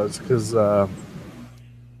part was because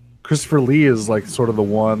Christopher Lee is like sort of the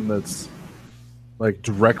one that's like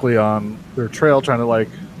directly on their trail trying to like,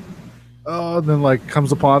 and then like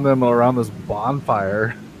comes upon them around this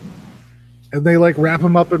bonfire and they like wrap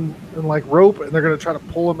him up in like rope and they're going to try to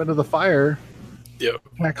pull him into the fire. Yep.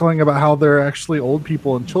 Cackling about how they're actually old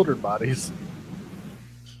people in children bodies.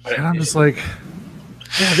 And I'm just like,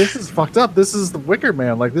 yeah, this is fucked up. This is the Wicker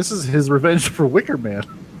Man. Like, this is his revenge for Wicker Man.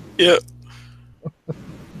 Yeah.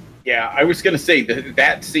 Yeah, I was going to say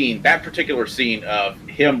that particular scene of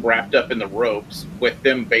him wrapped up in the ropes with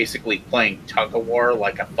them basically playing tug-of-war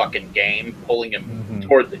like a fucking game, pulling him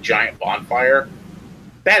toward the giant bonfire.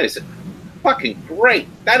 That is fucking great.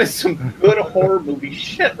 That is some good horror movie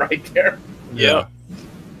shit right there. Yeah.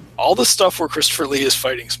 All the stuff where Christopher Lee is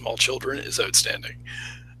fighting small children is outstanding.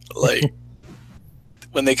 Like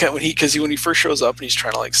when he first shows up and he's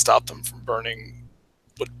trying to like stop them from burning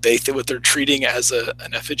what they're treating as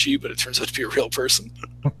an effigy, but it turns out to be a real person.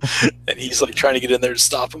 And he's like trying to get in there to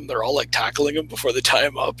stop him. They're all like tackling him before they tie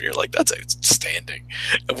him up, and you're like, that's outstanding.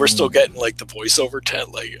 And we're still getting like the voiceover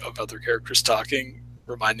tent like of other characters talking,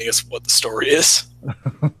 reminding us what the story is.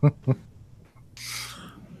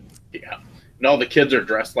 Yeah. And all the kids are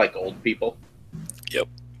dressed like old people. Yep.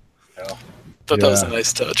 Oh. But that was a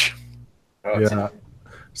nice touch. Oh, yeah.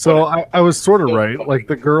 So I was sort of right. Like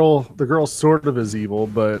the girl sort of is evil,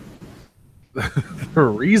 but the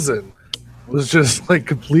reason was just like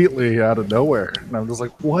completely out of nowhere. And I'm just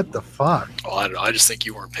like, what the fuck? Oh, I don't know. I just think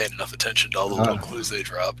you weren't paying enough attention to all the little clues they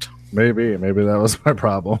dropped. Maybe that was my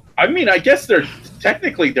problem. I mean, I guess there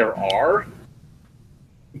are,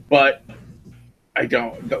 but I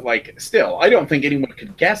don't like. Still, I don't think anyone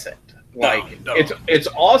could guess it. Like, no. It's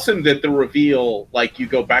awesome that the reveal, like, you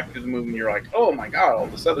go back to the movie and you're like, oh my god, all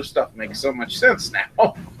this other stuff makes so much sense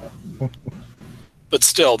now. But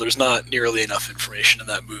still, there's not nearly enough information in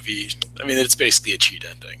that movie. I mean, it's basically a cheat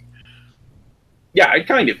ending. Yeah, it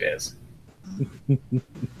kind of is. And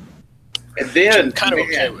then, I'm kind of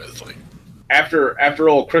okay with, like, after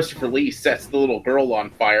old Christopher Lee sets the little girl on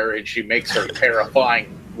fire and she makes her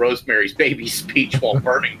terrifying Rosemary's Baby speech while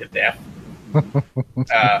burning to death.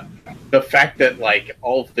 The fact that like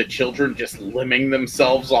all of the children just limbing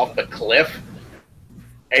themselves off the cliff,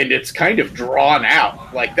 and it's kind of drawn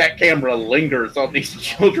out, like that camera lingers on these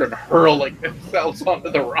children hurling themselves onto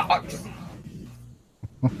the rocks.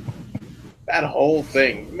 That whole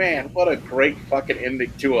thing, man, what a great fucking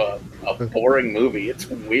ending to a boring movie. It's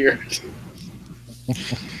weird.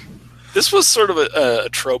 This was sort of a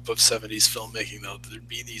trope of 70s filmmaking, though. There'd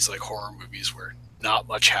be these like horror movies where not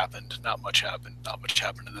much happened, and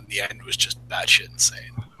then the end was just batshit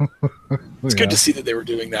insane. It's good to see that they were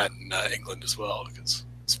doing that in England as well, because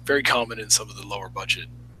it's very common in some of the lower budget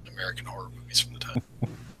American horror movies from the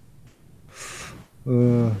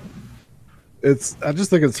time. I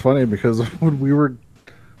just think it's funny because when we were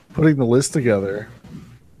putting the list together,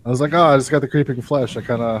 I was like, I just got The Creeping Flesh. I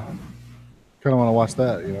kind of want to watch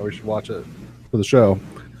that. You know, we should watch it for the show.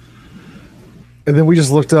 And then we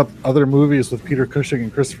just looked up other movies with Peter Cushing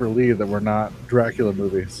and Christopher Lee that were not Dracula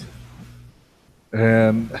movies.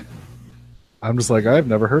 And I'm just like, I've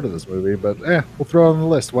never heard of this movie, but we'll throw it on the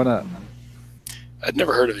list. Why not? I'd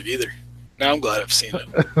never heard of it either. Now I'm glad I've seen it.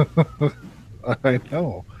 I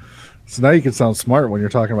know. So now you can sound smart when you're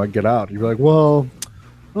talking about Get Out. You're like, well,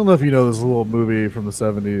 I don't know if you know this little movie from the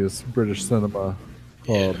 70s, British cinema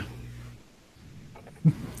called...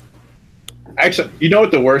 Actually, you know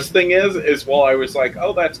what the worst thing is while I was like,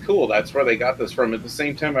 oh, that's cool, that's where they got this from, at the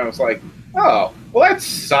same time I was like, oh, well, that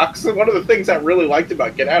sucks. And one of the things I really liked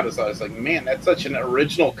about Get Out is I was like, man, that's such an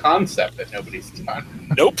original concept that nobody's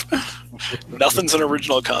done. Nope. Nothing's an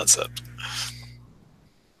original concept.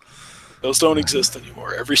 Those don't exist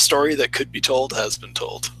anymore. Every story that could be told has been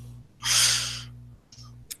told.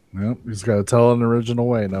 Yep, he's got to tell it in an original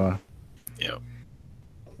way, Noah. Yep.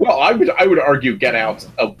 Well, I would argue Get Out's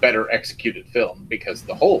a better executed film because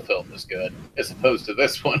the whole film is good, as opposed to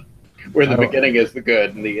this one, where the beginning is the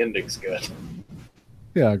good and the ending's good.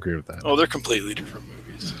 Yeah, I agree with that. Oh, they're completely different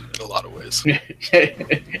movies in a lot of ways.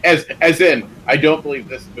 as in, I don't believe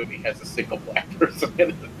this movie has a single black person in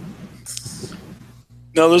it.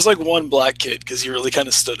 No, there's like one black kid because he really kind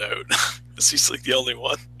of stood out. He's like the only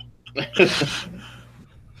one.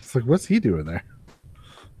 It's like, what's he doing there?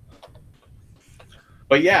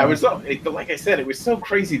 But yeah, it was like I said, it was so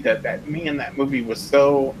crazy that me and that movie was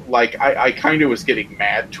so like I kind of was getting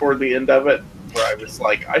mad toward the end of it, where I was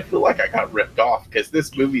like, I feel like I got ripped off because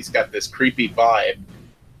this movie's got this creepy vibe,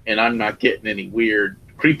 and I'm not getting any weird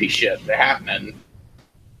creepy shit happening,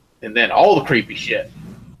 and then all the creepy shit.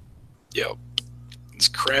 Yep,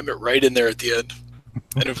 just cram it right in there at the end,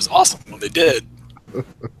 and it was awesome when they did.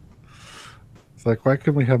 It's like, why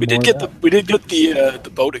couldn't we have? We did get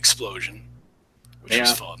the boat explosion, which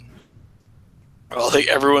was fun. Well, I think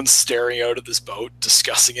everyone's staring out of this boat,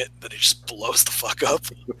 discussing it, then it just blows the fuck up.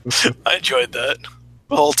 I enjoyed that.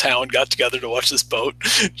 The whole town got together to watch this boat,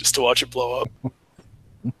 just to watch it blow up.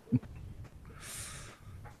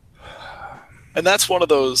 And that's one of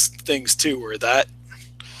those things, too, where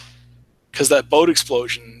because that boat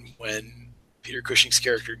explosion, when Peter Cushing's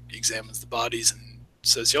character examines the bodies and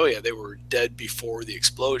says, oh yeah, they were dead before the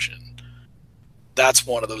explosion, that's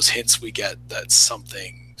one of those hints we get that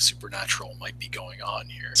something supernatural might be going on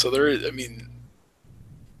here. So there is, I mean,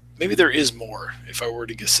 maybe there is more if I were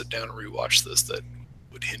to sit down and rewatch this that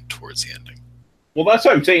would hint towards the ending. Well, that's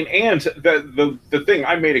what I'm saying. And the thing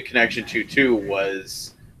I made a connection to, too,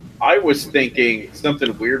 was I was thinking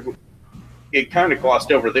something weird. It kind of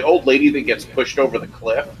glossed over. The old lady that gets pushed over the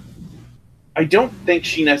cliff, I don't think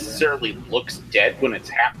she necessarily looks dead when it's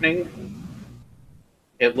happening.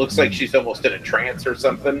 It looks like she's almost in a trance or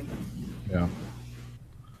something. Yeah.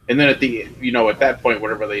 And then at that point,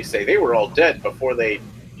 whenever they say they were all dead before they,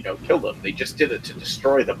 killed them, they just did it to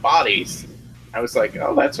destroy the bodies. I was like,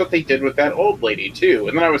 oh, that's what they did with that old lady, too.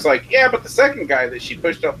 And then I was like, yeah, but the second guy that she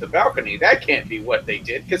pushed off the balcony, that can't be what they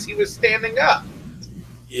did because he was standing up.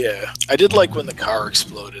 Yeah, I did like when the car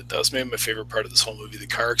exploded. That was maybe my favorite part of this whole movie. The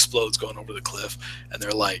car explodes going over the cliff, and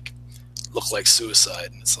they're like, look like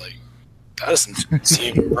suicide. And it's like, that doesn't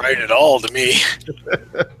seem right at all to me.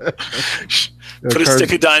 Put a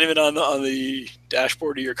stick of dynamite on the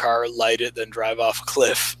dashboard of your car, light it, then drive off a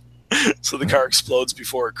cliff. So the car explodes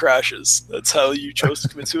before it crashes. That's how you chose to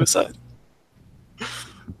commit suicide.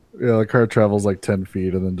 Yeah, the car travels like 10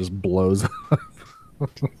 feet and then just blows up.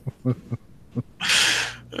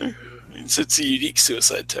 It's a unique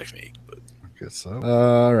suicide technique. But I guess so.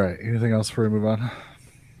 All right. Anything else before we move on? I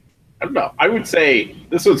don't know. I would say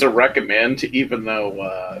this one's a recommend, even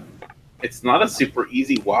though it's not a super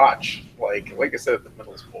easy watch. Like I said, the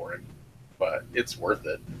middle's boring, but it's worth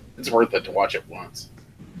it. It's worth it to watch it once.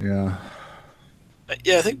 Yeah.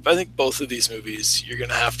 Yeah, I think both of these movies, you're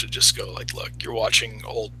gonna have to just go like, look, you're watching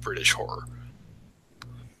old British horror.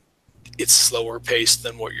 It's slower paced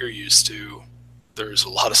than what you're used to. There's a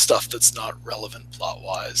lot of stuff that's not relevant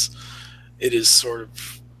plot-wise. It is sort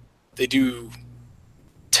of... They do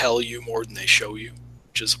tell you more than they show you,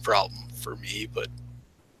 which is a problem for me, but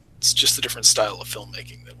it's just a different style of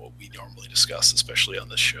filmmaking than what we normally discuss, especially on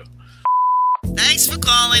this show. Thanks for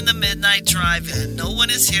calling the Midnight Drive-In. No one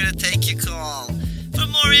is here to take your call. For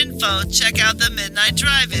more info, check out the Midnight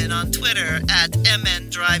Drive-In on Twitter at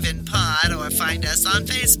MNDriveInPod or find us on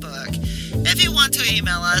Facebook. If you want to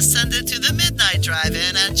email us, send it to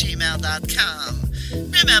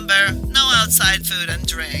themidnightdrivein@gmail.com. Remember, no outside food and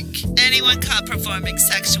drink. Anyone caught performing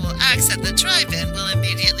sexual acts at the drive-in will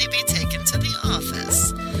immediately be taken to the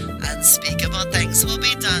office. Unspeakable things will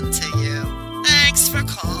be done to you. Thanks for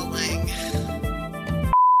calling.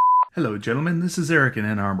 Hello, gentlemen. This is Eric in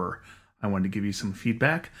Ann Arbor. I wanted to give you some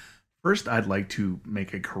feedback. First, I'd like to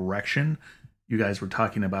make a correction. You guys were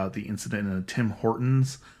talking about the incident in Tim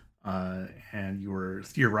Hortons, and you were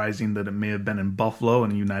theorizing that it may have been in Buffalo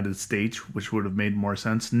in the United States, which would have made more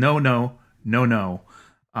sense. No.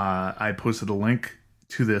 I posted a link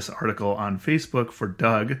to this article on Facebook for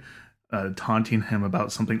Doug, taunting him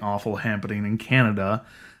about something awful happening in Canada.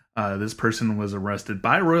 This person was arrested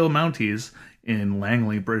by Royal Mounties in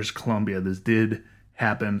Langley, British Columbia. This did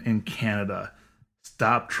happen in Canada.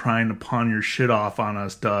 Stop trying to pawn your shit off on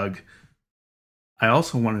us, Doug. I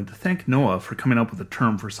also wanted to thank Noah for coming up with a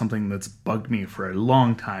term for something that's bugged me for a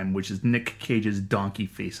long time, which is Nick Cage's donkey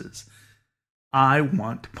faces. I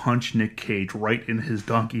want to punch Nick Cage right in his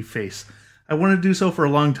donkey face. I want to do so for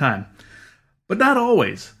a long time, but not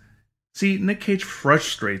always. See, Nick Cage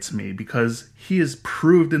frustrates me because he has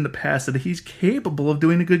proved in the past that he's capable of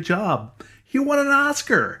doing a good job. He won an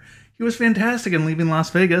Oscar. He was fantastic in Leaving Las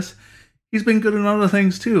Vegas. He's been good in other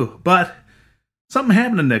things too, but something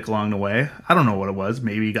happened to Nick along the way. I don't know what it was.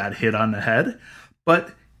 Maybe he got hit on the head,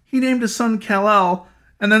 but he named his son Kal-El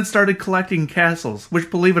and then started collecting castles,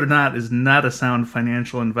 which, believe it or not, is not a sound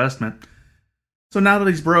financial investment. So now that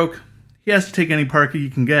he's broke, he has to take any park he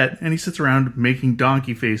can get, and he sits around making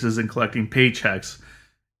donkey faces and collecting paychecks.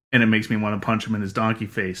 And it makes me want to punch him in his donkey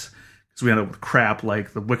face, because we end up with crap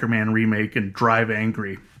like the Wicker Man remake and Drive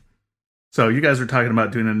Angry. So you guys are talking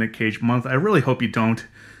about doing a Nick Cage month. I really hope you don't,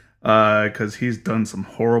 because he's done some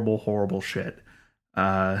horrible, horrible shit.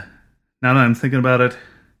 Now that I'm thinking about it,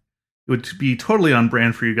 it would be totally on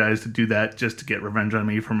brand for you guys to do that just to get revenge on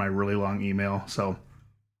me for my really long email. So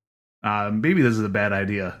maybe this is a bad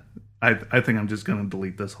idea. I think I'm just going to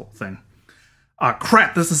delete this whole thing.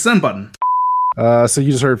 Crap, this is the send button. So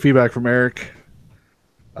you just heard feedback from Eric.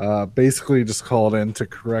 Basically just called in to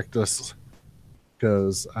correct us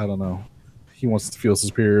because, I don't know, he wants to feel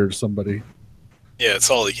superior to somebody. Yeah, it's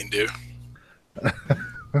all he can do. So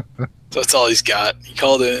that's all he's got. He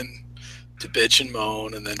called in to bitch and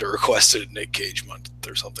moan and then to request a Nick Cage month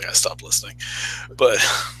or something. I stopped listening. But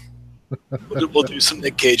we'll do some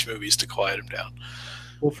Nick Cage movies to quiet him down.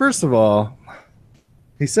 Well, first of all,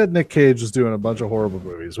 he said Nick Cage was doing a bunch of horrible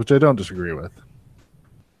movies, which I don't disagree with.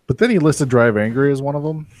 But then he listed Drive Angry as one of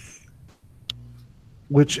them.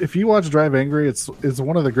 Which, if you watch Drive Angry, it's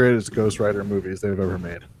one of the greatest Ghost Rider movies they've ever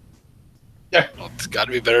made. Yeah, well, it's got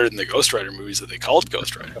to be better than the Ghost Rider movies that they called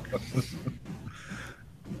Ghost Rider.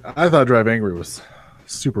 I thought Drive Angry was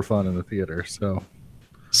super fun in the theater, so...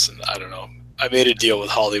 I don't know. I made a deal with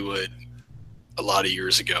Hollywood a lot of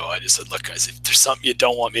years ago. I just said, look, guys, if there's something you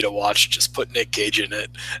don't want me to watch, just put Nick Cage in it,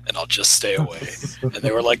 and I'll just stay away. And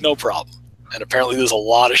they were like, no problem. And apparently there's a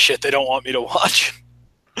lot of shit they don't want me to watch.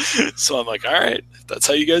 So I'm like, all right, if that's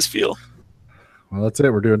how you guys feel. Well, that's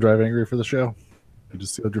it. We're doing Drive Angry for the show. You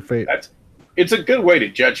just sealed your fate. It's a good way to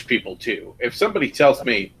judge people, too. If somebody tells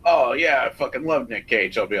me, oh, yeah, I fucking love Nick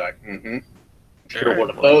Cage, I'll be like, mm-hmm. You're Right. one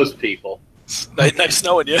of those people. Nice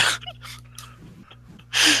knowing you.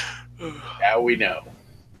 Now we know.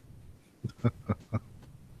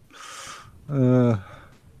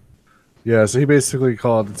 Yeah, so he basically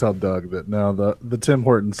called to tell Doug that now the Tim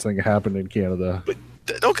Hortons thing happened in Canada. But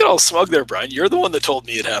don't get all smug there, Brian. You're the one that told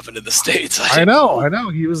me it happened in the States. I know.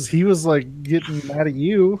 He was like getting mad at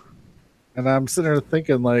you, and I'm sitting there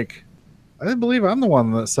thinking like, I didn't believe I'm the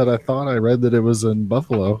one that said I thought I read that it was in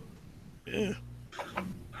Buffalo. Yeah.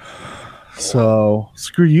 So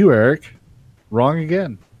screw you, Eric. Wrong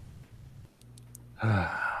again.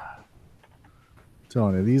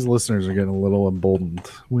 Telling you, these listeners are getting a little emboldened.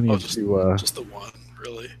 We need just the one,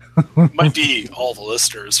 really. Might be all the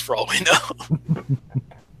listeners for all we know.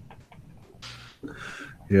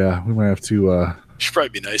 Yeah, we might have to. Should probably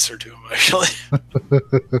be nicer to him, actually.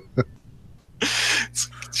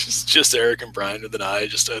 it's just Eric and Brian and then I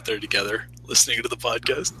just out there together listening to the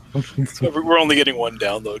podcast. So we're only getting one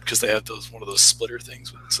download because they have one of those splitter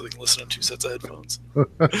things, so they can listen on 2 sets of headphones.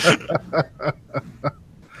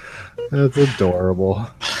 That's adorable.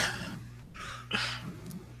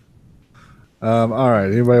 All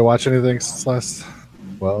right. Anybody watch anything since last?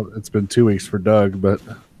 Well, it's been 2 weeks for Doug, but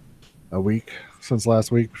a week since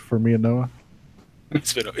last week for me and Noah.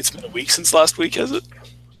 It's been a week since last week, has it?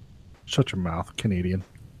 Shut your mouth, Canadian.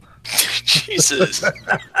 Jesus.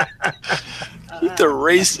 Keep the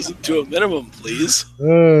racism to a minimum, please.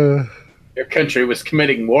 Your country was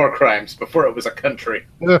committing war crimes before it was a country.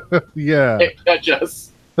 Yeah. Hey, judge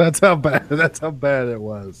us. That's how bad it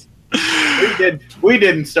was. We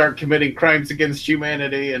didn't start committing crimes against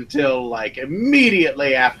humanity until like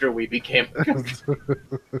immediately after we became a country.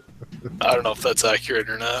 I don't know if that's accurate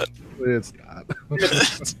or not. It's not.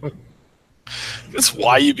 That's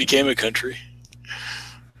why you became a country.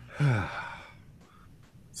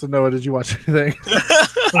 So Noah, did you watch anything?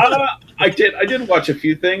 I did watch a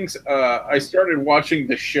few things. I started watching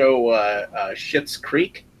the show Schitt's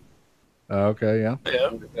Creek. Okay, yeah.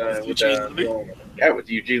 With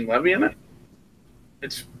Eugene Levy in it.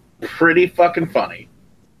 It's pretty fucking funny.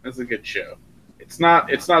 It's a good show. It's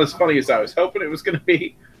not as funny as I was hoping it was going to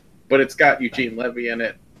be, but it's got Eugene Levy in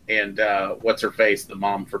it, and what's her face, the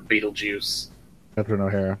mom from Beetlejuice. Catherine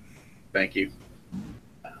O'Hara. Thank you.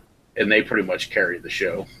 And they pretty much carry the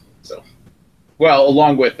show. So, well,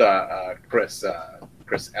 along with Chris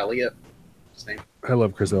Elliott. His name. I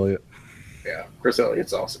love Chris Elliott. Yeah, Chris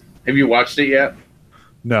Elliott's awesome. Have you watched it yet?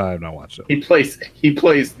 No, I have not watched it. He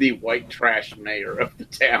plays the white trash mayor of the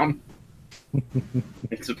town.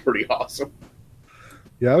 It's pretty awesome.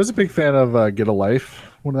 Yeah, I was a big fan of Get a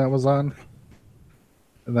Life when that was on,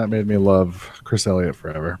 and that made me love Chris Elliott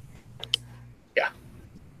forever. Yeah,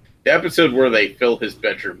 the episode where they fill his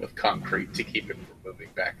bedroom with concrete to keep him from moving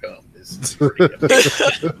back home is pretty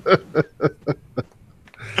good.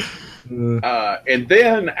 And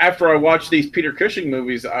then after I watched these Peter Cushing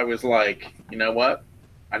movies, I was like, you know what?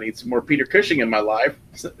 I need some more Peter Cushing in my life.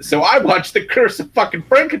 So I watched The Curse of fucking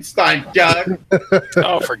Frankenstein, Doug.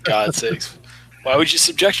 Oh, for God's sakes. Why would you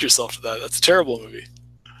subject yourself to that? That's a terrible movie.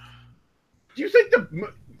 Do you think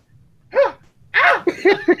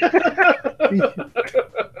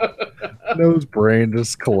Noah's brain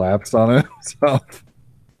just collapsed on itself.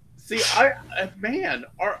 See,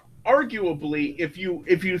 arguably, if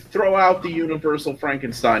you throw out the Universal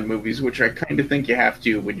Frankenstein movies, which I kind of think you have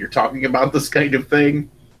to when you're talking about this kind of thing,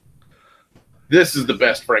 this is the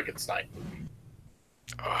best Frankenstein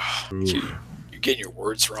movie. You're getting your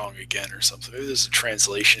words wrong again or something. Maybe there's a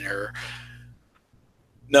translation error.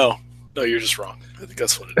 No, you're just wrong. I think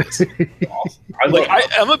that's what it is. Awesome.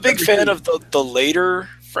 I'm a big fan of the later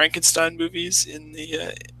Frankenstein movies in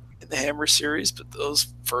the Hammer series, but those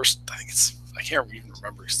first, I can't even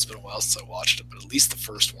remember because it's been a while since I watched it, but at least the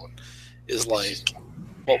first one is like,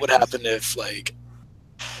 what would happen if like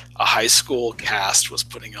a high school cast was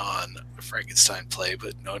putting on a Frankenstein play,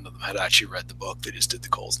 but none of them had actually read the book. They just did the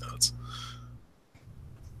Coles notes.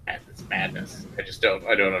 It's madness. I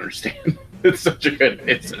don't understand. It's such a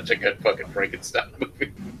good fucking Frankenstein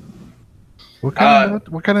movie. What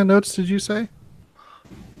kind of notes did you say?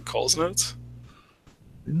 Coles notes.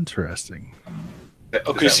 Interesting.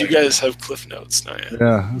 Okay, so you guys have Cliff Notes now, yeah?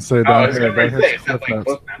 Yeah, so down here, Cliff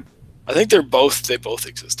Notes. I think they both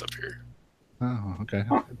exist up here. Oh, okay.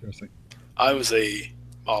 Interesting. I was a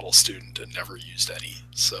model student and never used any,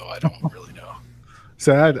 so I don't really know.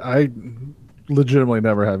 So I legitimately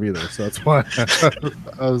never have either, so that's why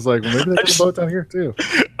I was like, well, maybe they put a boat down here too.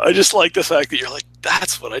 I just like the fact that you're like,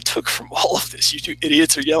 that's what I took from all of this. You two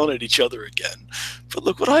idiots are yelling at each other again. But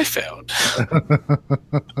look what I found.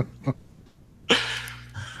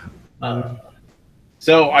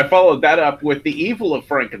 So I followed that up with The Evil of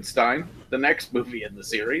Frankenstein, the next movie in the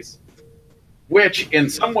series, which in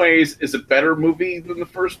some ways is a better movie than the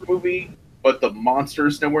first movie, but the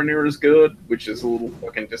monster's nowhere near as good, which is a little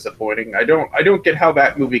fucking disappointing. I don't get how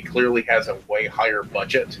that movie clearly has a way higher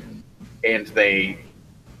budget, and they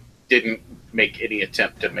didn't make any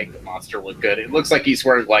attempt to make the monster look good. It looks like he's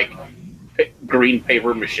wearing like green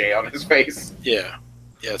paper mache on his face. Yeah,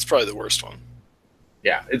 it's probably the worst one.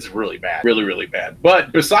 Yeah, it's really bad. Really, really bad.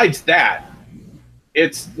 But besides that,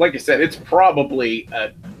 it's, like I said, it's probably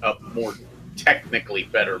a more technically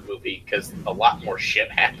better movie because a lot more shit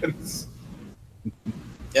happens.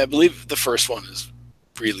 Yeah, I believe the first one is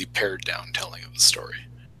really pared down telling of the story.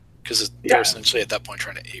 Because they're essentially at that point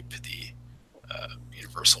trying to ape the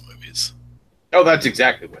Universal movies. Oh, that's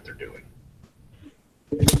exactly what they're doing.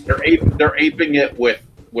 They're aping it with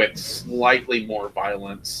slightly more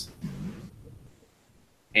violence.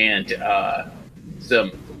 And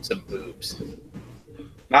some boobs,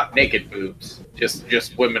 not naked boobs,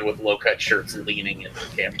 just women with low cut shirts leaning into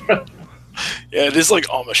the camera. Yeah, it is like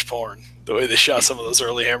Amish porn the way they shot some of those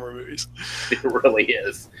early Hammer movies. It really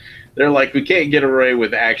is. They're like, we can't get away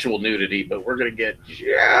with actual nudity, but we're gonna get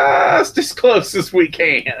just as close as we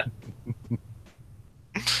can.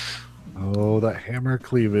 Oh, that Hammer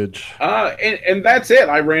cleavage. And that's it.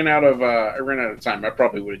 I ran out of time. I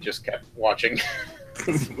probably would have just kept watching.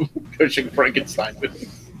 Cushing Frankenstein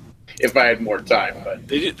movies if I had more time, but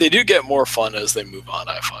they do get more fun as they move on.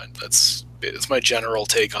 I find that's my general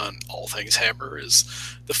take on all things Hammer. Is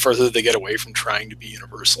the further they get away from trying to be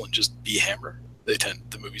Universal and just be Hammer,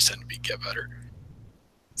 the movies tend to get better.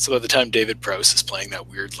 So by the time David Prowse is playing that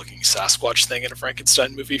weird looking Sasquatch thing in a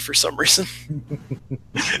Frankenstein movie for some reason,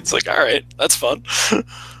 it's like, all right, that's fun.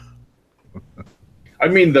 I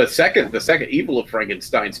mean, the second Evil of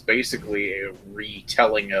Frankenstein's basically a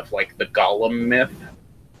retelling of like the Gollum myth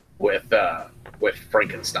with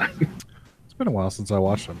Frankenstein. It's been a while since I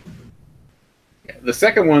watched them. The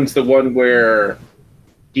second one's the one where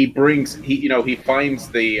he finds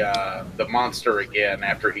the monster again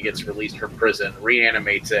after he gets released from prison,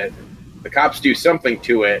 reanimates it. The cops do something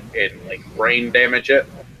to it and like brain damage it,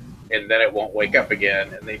 and then it won't wake up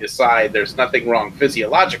again. And they decide there's nothing wrong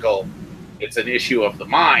physiological. It's an issue of the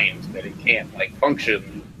mind that it can't like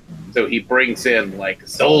function. So he brings in like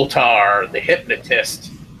Zoltar, the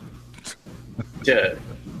hypnotist, to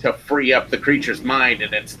free up the creature's mind,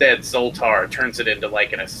 and instead Zoltar turns it into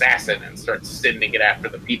like an assassin and starts sending it after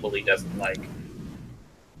the people he doesn't like.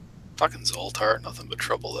 Fucking Zoltar, nothing but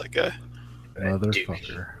trouble, that guy.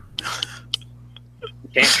 Motherfucker.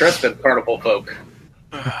 Can't trust them carnival folk.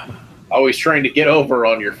 Always trying to get over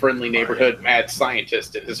on your friendly neighborhood mad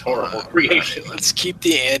scientist and his horrible creation. Right, let's keep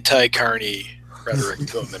the anti-carny rhetoric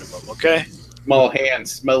to a minimum, okay? Small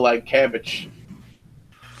hands smell like cabbage.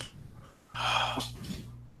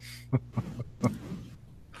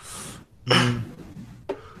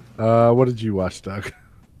 What did you watch, Doug?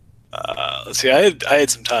 Let's see. I had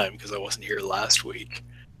some time because I wasn't here last week.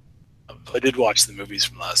 I did watch the movies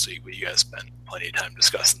from last week, but you guys spent plenty of time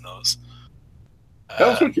discussing those.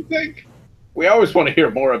 Tell us what you think. We always want to hear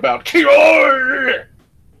more about Kior.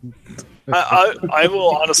 I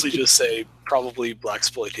will honestly just say probably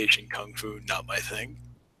blaxploitation kung fu, not my thing.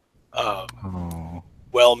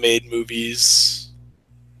 Well-made movies.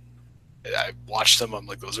 I watched them. I'm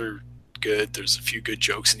like, those are good. There's a few good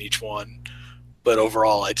jokes in each one, but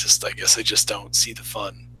overall, I guess I just don't see the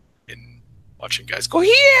fun in watching guys go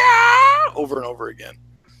yeah over and over again.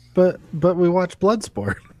 But we watch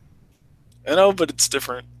Bloodsport. I know, but it's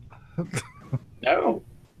different. No,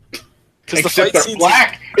 because the fight scenes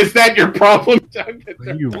black. Is that your problem, Doug?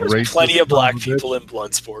 There's plenty of black people in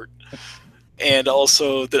Bloodsport, and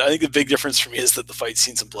also I think the big difference for me is that the fight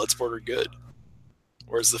scenes in Bloodsport are good,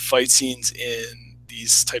 whereas the fight scenes in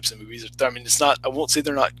these types of movies, I mean, it's not. I won't say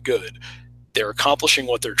they're not good. They're accomplishing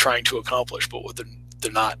what they're trying to accomplish, but what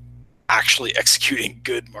they're not actually executing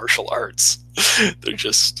good martial arts. They're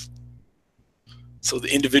just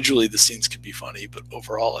individually the scenes could be funny, but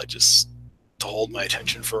overall, to hold my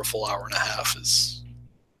attention for a full hour and a half is.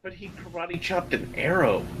 But he karate chopped an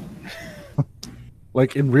arrow.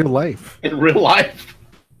 Like in real life. In real life.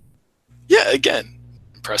 Yeah, again,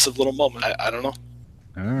 impressive little moment. I don't know.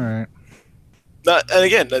 All right. And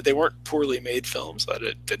again, they weren't poorly made films. I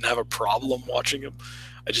didn't have a problem watching them.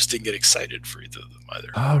 I just didn't get excited for either of them either.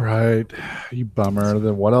 All right, you bummer.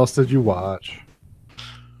 Then what else did you watch?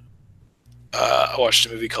 I watched a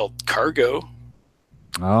movie called Cargo.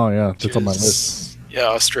 Oh yeah, that's on my list. Yeah,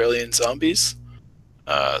 Australian zombies,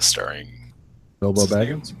 starring Bilbo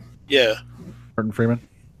Baggins. Yeah, Martin Freeman.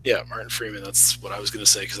 Yeah, Martin Freeman. That's what I was going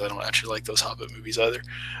to say because I don't actually like those Hobbit movies either.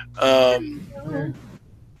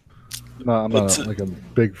 No, I'm not like a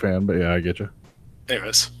big fan, but yeah, I get you.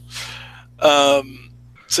 Anyways, so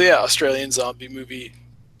yeah, Australian zombie movie.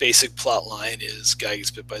 Basic plot line is guy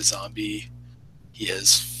gets bit by a zombie. He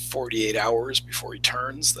has 48 hours before he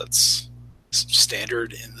turns. That's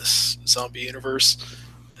standard in this zombie universe.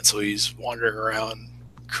 And so he's wandering around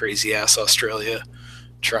crazy ass Australia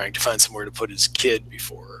trying to find somewhere to put his kid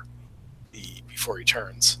before he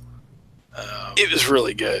turns. It was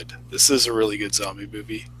really good. This is a really good zombie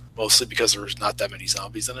movie, mostly because there's not that many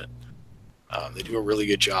zombies in it. They do a really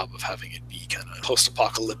good job of having it be kind of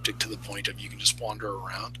post-apocalyptic to the point of you can just wander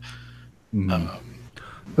around. Mm-hmm.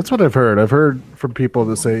 That's what I've heard. I've heard from people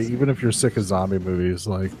that say even if you're sick of zombie movies,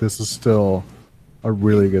 like this is still a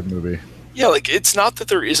really good movie. Yeah, like it's not that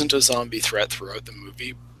there isn't a zombie threat throughout the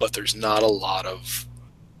movie, but there's not a lot of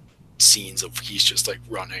scenes of he's just like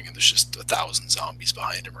running and there's just 1,000 zombies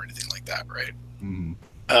behind him or anything like that, right? Mm-hmm.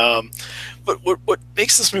 But what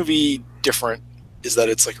makes this movie different is that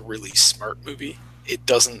it's like a really smart movie. It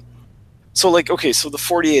doesn't. So like so the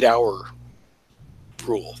 48-hour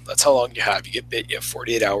rule. That's how long you have. You get bit. You have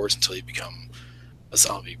 48 hours until you become a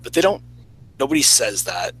zombie. But they don't. Nobody says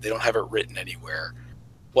that. They don't have it written anywhere.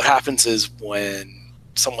 What happens is when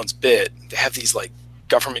someone's bit, they have these like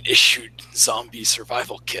government-issued zombie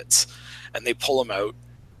survival kits, and they pull them out,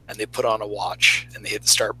 and they put on a watch, and they hit the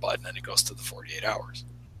start button, and it goes to the 48 hours,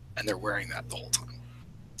 and they're wearing that the whole time.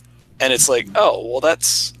 And it's like, oh, well,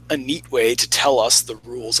 that's a neat way to tell us the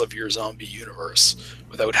rules of your zombie universe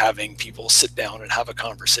without having people sit down and have a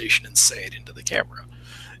conversation and say it into the camera,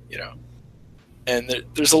 you know? And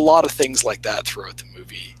there's a lot of things like that throughout the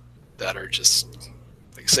movie that are just,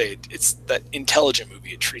 like I say, it's that intelligent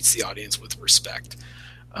movie. It treats the audience with respect.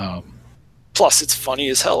 Plus, it's funny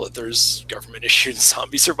as hell that there's government-issued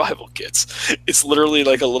zombie survival kits. It's literally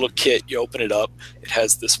like a little kit. You open it up. It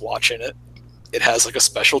has this watch in it. It has like a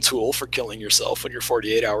special tool for killing yourself when your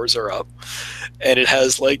 48 hours are up. And it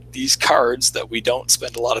has like these cards that we don't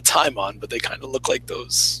spend a lot of time on, but they kind of look like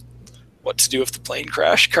those what to do if the plane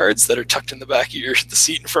crashed cards that are tucked in the back of the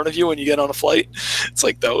seat in front of you when you get on a flight. It's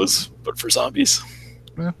like those, but for zombies.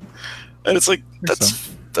 Yeah. And it's like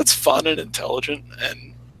So. that's fun and intelligent,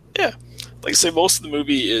 and yeah, like I say, most of the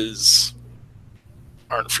movie is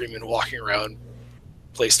Arnold Freeman walking around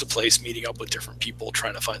place to place, meeting up with different people,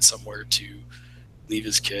 trying to find somewhere to leave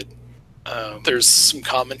his kid. There's some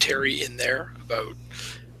commentary in there about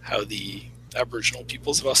how the Aboriginal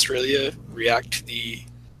peoples of Australia react to the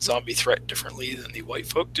zombie threat differently than the white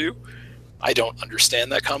folk do. I don't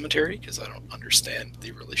understand that commentary because I don't understand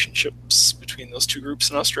the relationships between those two groups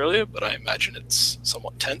in Australia, but I imagine it's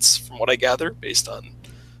somewhat tense from what I gather based on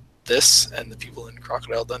this and the people in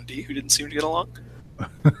Crocodile Dundee who didn't seem to get along.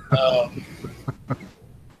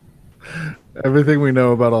 Everything we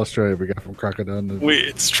know about Australia we got from Crocodile Dundee.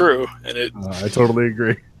 It's true, and I totally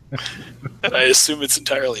agree. And I assume it's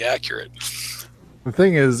entirely accurate. The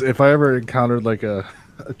thing is, if I ever encountered like a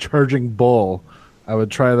charging bull, I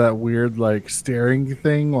would try that weird like staring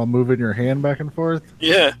thing while moving your hand back and forth.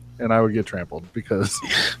 Yeah. And I would get trampled because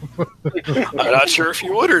I'm not sure if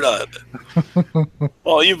you would or not.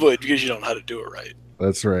 Well, you would because you don't know how to do it right.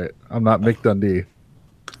 That's right. I'm not Mick Dundee.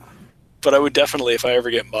 But I would definitely, if I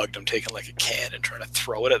ever get mugged, I'm taking like a can and trying to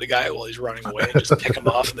throw it at the guy while he's running away and just pick him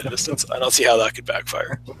off in the distance. I don't see how that could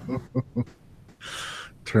backfire.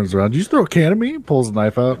 Turns around. Did you throw a can at me? Pulls a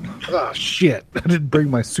knife out. Oh, shit. I didn't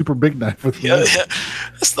bring my super big knife with me. Yeah.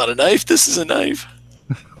 That's not a knife. This is a knife.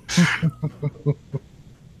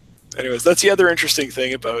 Anyways, that's the other interesting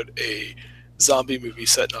thing about a zombie movie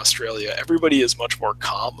set in Australia. Everybody is much more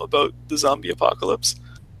calm about the zombie apocalypse.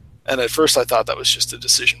 And at first I thought that was just a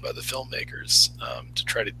decision by the filmmakers to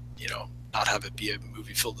try to, not have it be a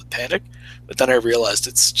movie filled with panic. But then I realized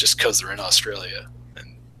it's just because they're in Australia.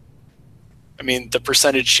 And I mean, the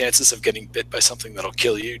percentage chances of getting bit by something that'll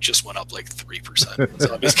kill you just went up like 3% when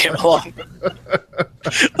zombies came along.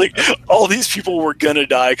 Like, all these people were going to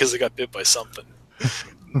die because they got bit by something.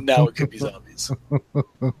 Now it could be zombies.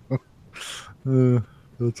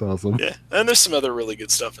 That's awesome. Yeah, and there's some other really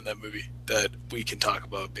good stuff in that movie that we can talk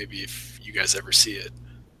about maybe if you guys ever see it.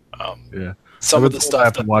 Yeah, some of the stuff. I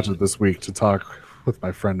have to watch it this week to talk with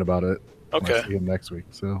my friend about it. Okay. I'll see him next week,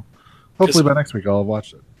 so hopefully by next week I'll have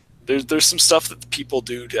watched it. There's some stuff that the people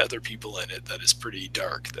do to other people in it that is pretty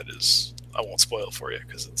dark. That is, I won't spoil for you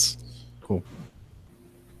because it's cool.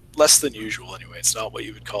 Less than usual anyway. It's not what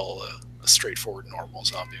you would call a straightforward normal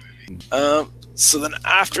zombie movie. So then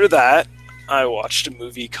after that, I watched a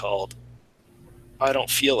movie called I Don't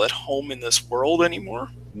Feel at Home in This World Anymore,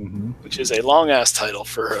 which is a long-ass title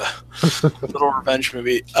for a little revenge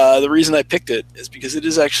movie. The reason I picked it is because it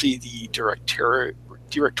is actually the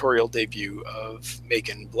directorial debut of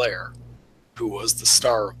Macon Blair, who was the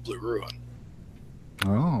star of Blue Ruin.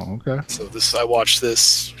 Oh, okay. So I watched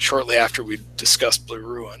this shortly after we discussed Blue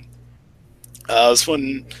Ruin. This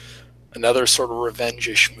one, another sort of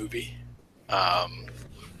revenge-ish movie.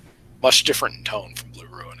 Much different in tone from Blue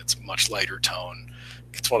Ruin. It's a much lighter tone.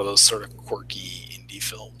 It's one of those sort of quirky indie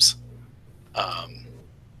films.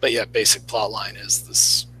 But yeah, basic plot line is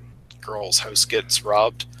this girl's house gets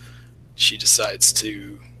robbed. She decides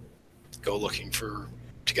to go looking to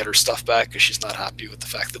get her stuff back because she's not happy with the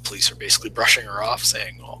fact that police are basically brushing her off,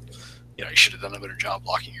 saying, well, you should have done a better job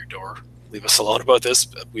locking your door. Leave us alone about this.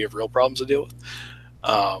 We have real problems to deal with.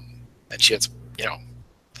 And she has,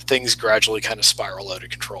 things gradually kind of spiral out of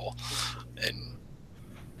control and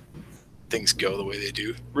things go the way they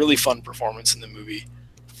do. Really fun performance in the movie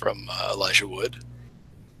from Elijah Wood.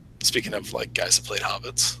 Speaking of like guys that played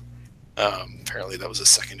hobbits, apparently that was a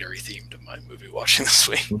secondary theme to my movie watching this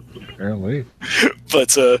week. Apparently.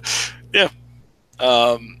 But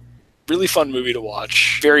really fun movie to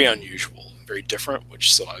watch. Very unusual, very different,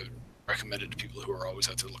 so I would recommend it to people who are always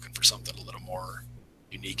out there looking for something a little more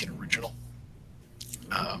unique and original.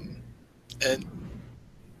 And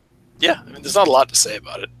yeah, I mean, there's not a lot to say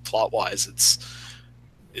about it. Plot-wise,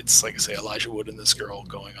 it's like I say, Elijah Wood and this girl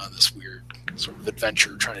going on this weird sort of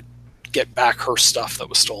adventure, trying to get back her stuff that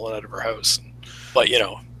was stolen out of her house. But you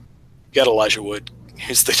got Elijah Wood,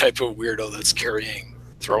 who's the type of weirdo that's carrying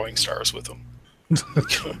throwing stars with him.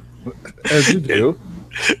 As you do.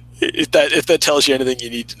 If that tells you anything you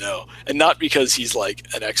need to know, and not because he's like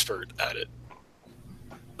an expert at it.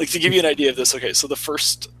 Like, to give you an idea of this, okay, so the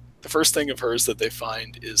first thing of hers that they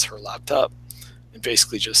find is her laptop, and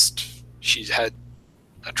basically just she had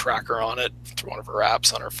a tracker on it through one of her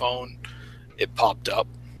apps on her phone. It popped up.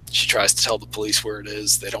 She tries to tell the police where it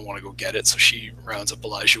is. They don't want to go get it, so she rounds up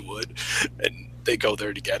Elijah Wood, and they go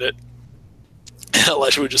there to get it. And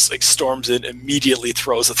Elijah Wood just like storms in, immediately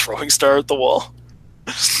throws a throwing star at the wall.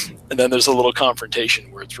 And then there's a little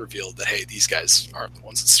confrontation where it's revealed that, hey, these guys aren't the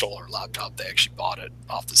ones that stole her laptop. They actually bought it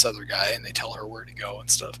off this other guy, and they tell her where to go and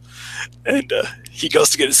stuff. And he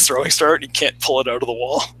goes to get his throwing star, and he can't pull it out of the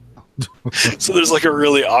wall. So there's like a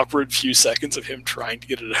really awkward few seconds of him trying to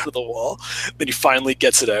get it out of the wall. Then he finally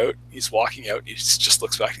gets it out. He's walking out. And he just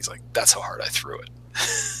looks back, and he's like, that's how hard I threw it.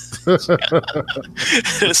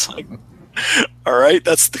 It's like, all right,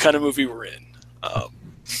 that's the kind of movie we're in.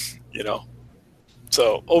 You know?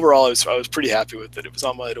 So overall, I was pretty happy with it. It was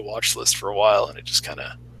on my to-watch list for a while, and it just kind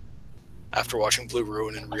of, after watching Blue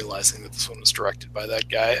Ruin and realizing that this one was directed by that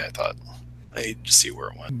guy, I thought I need to see where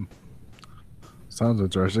it went. Sounds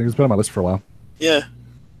interesting. It's been on my list for a while. Yeah.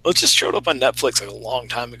 Well, it just showed up on Netflix like a long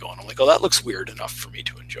time ago, and I'm like, oh, that looks weird enough for me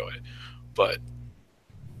to enjoy it. But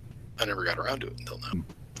I never got around to it until now.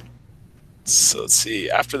 So let's see.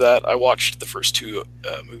 After that, I watched the first two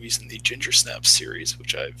movies in the Ginger Snaps series,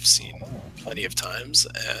 which I've seen plenty of times,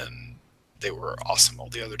 and they were awesome all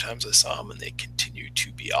the other times I saw them, and they continue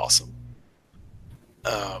to be awesome.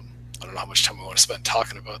 I don't know how much time I want to spend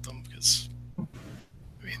talking about them, because I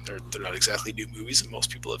mean they're not exactly new movies, and most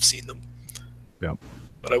people have seen them. Yeah.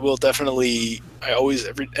 But I will definitely.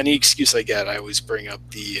 Any excuse I get, I always bring up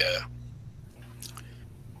the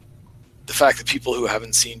fact that people who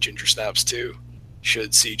haven't seen Ginger Snaps 2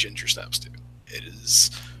 should see Ginger Snaps 2. It is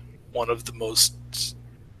one of the most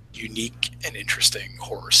unique and interesting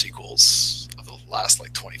horror sequels of the last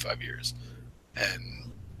like 25 years. And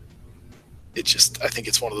it just, I think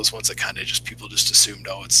it's one of those ones that kind of just people just assumed,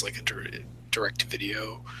 oh, it's like a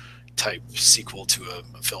direct-to-video type sequel to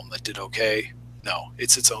a film that did okay. No,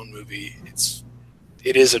 it's its own movie.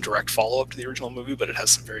 It is a direct follow-up to the original movie, but it has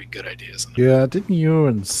some very good ideas in it. Yeah, didn't you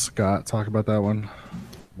and Scott talk about that one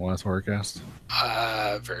last Horrorcast?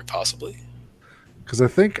 Very possibly. Because I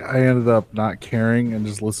think I ended up not caring and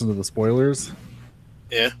just listened to the spoilers.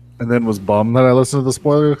 Yeah. And then was bummed that I listened to the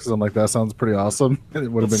spoilers, because I'm like, that sounds pretty awesome. And it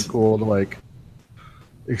would have been cool to like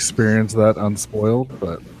experience that unspoiled,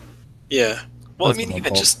 but yeah. Well, I mean,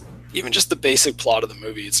 even just the basic plot of the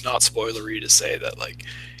movie, it's not spoilery to say that like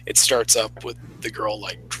it starts up with the girl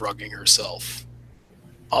like drugging herself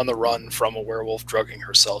on the run from a werewolf, drugging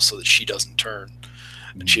herself so that she doesn't turn,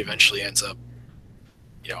 and she eventually ends up,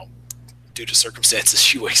 you know, due to circumstances,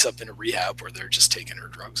 she wakes up in a rehab where they're just taking her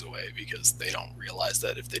drugs away because they don't realize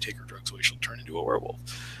that if they take her drugs away, she'll turn into a werewolf.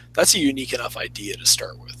 That's a unique enough idea to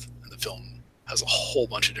start with, and the film has a whole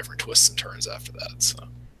bunch of different twists and turns after that. So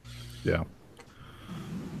yeah,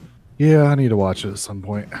 I need to watch it at some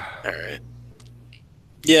point. All right.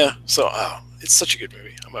 Yeah, so it's such a good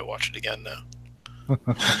movie. I might watch it again now.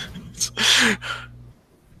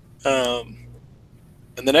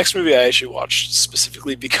 And the next movie I actually watched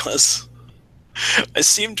specifically because I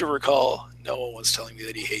seem to recall Noah was telling me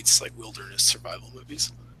that he hates like wilderness survival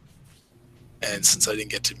movies. And since I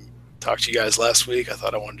didn't get to talk to you guys last week, I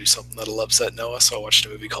thought I wanted to do something that'll upset Noah, so I watched a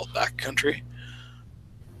movie called Backcountry,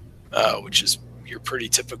 which is your pretty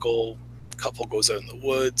typical couple goes out in the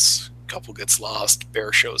woods, couple gets lost,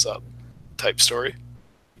 bear shows up type story.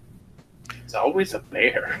 It's always a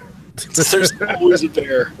bear. There's always a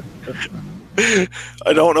bear.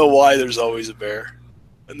 I don't know why there's always a bear.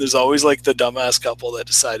 And there's always like the dumbass couple that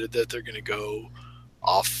decided that they're going to go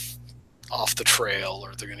off the trail,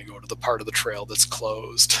 or they're going to go to the part of the trail that's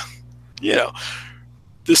closed. You know,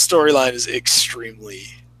 this storyline is extremely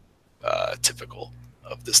typical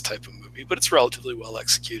of this type of movie, but it's relatively well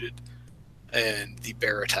executed. And the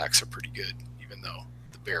bear attacks are pretty good, even though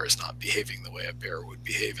the bear is not behaving the way a bear would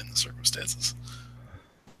behave in the circumstances.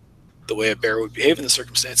 The way a bear would behave in the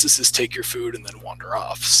circumstances is take your food and then wander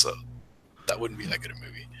off. So that wouldn't be that good a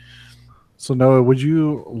movie. So Noah, would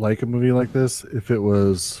you like a movie like this if it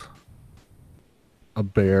was a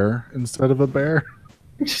bear instead of a bear?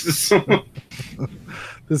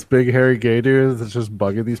 This big hairy gay dude that's just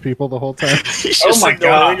bugging these people the whole time. Oh my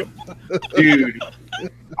god, dude!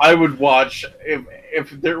 I would watch if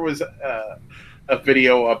there was a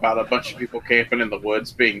video about a bunch of people camping in the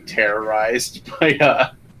woods being terrorized by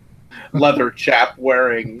a leather chap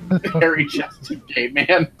wearing hairy-chested gay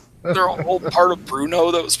man. They're a whole part of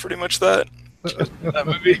Bruno that was pretty much that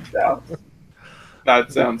movie.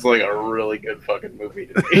 That sounds like a really good fucking movie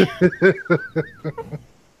to me.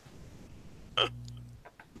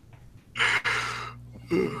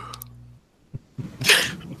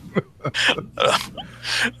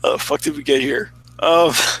 Fuck did we get here?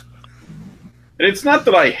 And it's not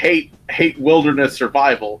that I hate wilderness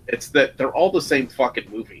survival. It's that they're all the same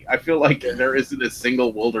fucking movie. I feel like there isn't a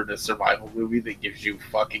single wilderness survival movie that gives you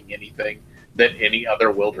fucking anything that any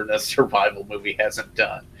other wilderness survival movie hasn't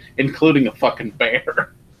done, including a fucking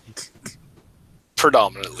bear.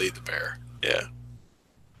 predominantly the bear. Yeah.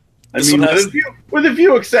 I mean, with a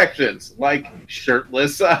few exceptions, like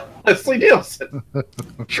shirtless Leslie Nielsen.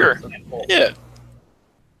 Sure. Yeah.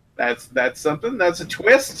 That's something. That's a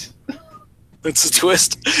twist. It's a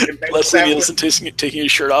twist. Leslie Nielsen taking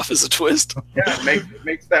his shirt off is a twist. Yeah, it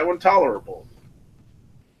makes that one tolerable.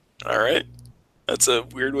 All right. That's a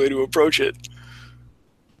weird way to approach it.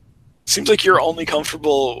 Seems like you're only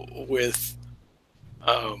comfortable with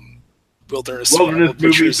wilderness movies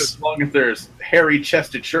pictures. as long as there's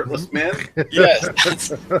hairy-chested, shirtless men. Yes,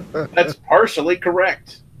 that's partially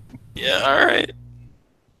correct. Yeah, all right.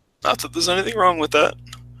 Not that there's anything wrong with that.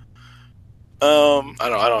 I don't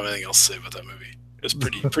have anything else to say about that movie. It was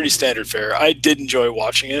pretty standard fare. I did enjoy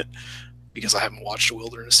watching it because I haven't watched a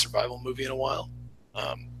wilderness survival movie in a while.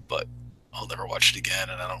 But I'll never watch it again,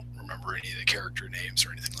 and I don't remember any of the character names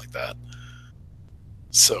or anything like that.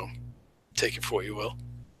 So, take it for what you will.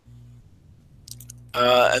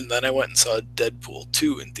 And then I went and saw Deadpool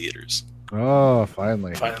 2 in theaters. Oh,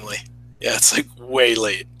 finally. Finally. Yeah, it's like way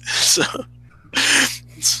late. So,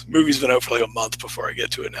 this movie's been out for like a month before I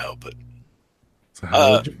get to it now. But so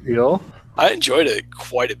how did you feel? I enjoyed it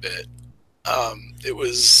quite a bit. It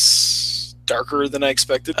was darker than I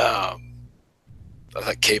expected. I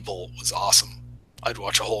thought Cable was awesome. I'd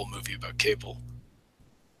watch a whole movie about Cable.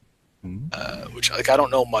 Which, like, I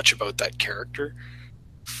don't know much about that character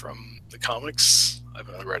from the comics. I've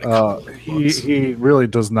only read a couple of books. He really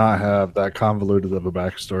does not have that convoluted of a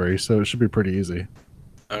backstory, so it should be pretty easy.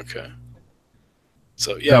 Okay.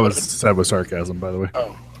 So, yeah. That was said with sarcasm, by the way.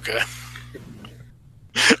 Oh, okay.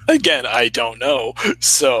 Again, I don't know.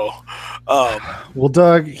 So, well,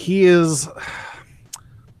 Doug, he is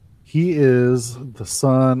the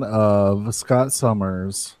son of Scott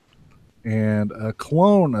Summers and a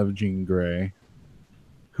clone of Jean Grey,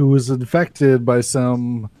 who was infected by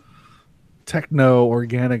some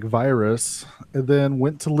techno-organic virus and then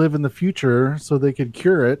went to live in the future so they could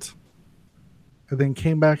cure it, and then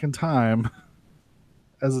came back in time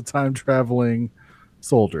as a time-traveling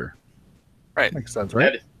soldier. Right. Makes sense,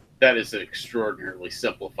 right? That is an extraordinarily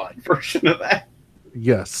simplified version of that.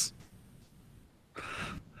 Yes.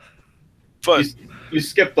 But you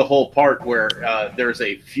skip the whole part where there's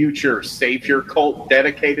a future savior cult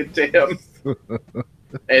dedicated to him.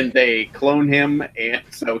 And they clone him, and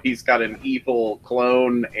so he's got an evil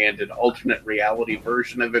clone and an alternate reality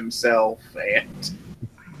version of himself. And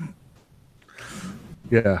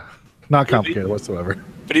yeah, not complicated whatsoever.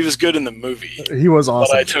 But he was good in the movie. He was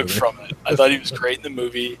awesome. What I took from it, I thought he was great in the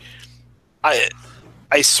movie.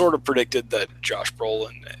 I sort of predicted that Josh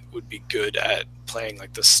Brolin would be good at playing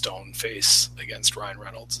like the stone face against Ryan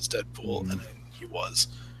Reynolds as Deadpool, and he was.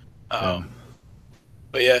 But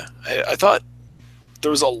yeah, I thought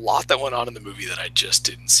there was a lot that went on in the movie that I just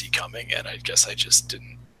didn't see coming, and I guess I just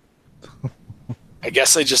didn't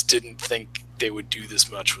think they would do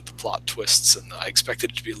this much with the plot twists, and I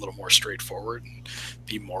expected it to be a little more straightforward and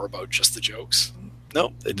be more about just the jokes.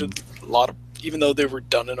 No, they did a lot of, even though they were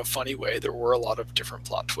done in a funny way, there were a lot of different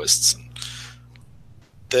plot twists, and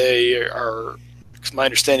they are, because my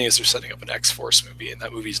understanding is they're setting up an X-Force movie, and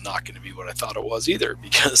that movie's not going to be what I thought it was either,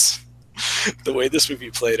 because the way this movie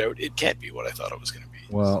played out, it can't be what I thought it was going to be.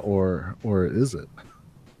 Well, or is it?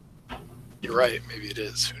 You're right. Maybe it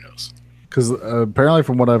is. Who knows? Because apparently,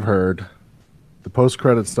 from what I've heard, the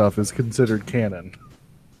post-credit stuff is considered canon.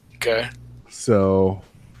 Okay. So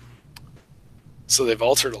they've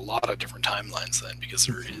altered a lot of different timelines then, because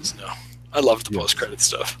there is no. I love the post-credit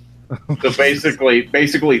stuff. So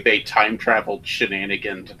basically, they time traveled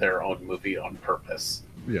shenanigan to their own movie on purpose.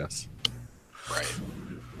 Yes. Right.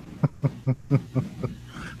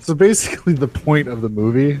 So basically, the point of the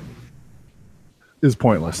movie is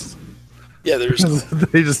pointless. Yeah, they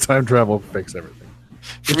just time travel, fix everything.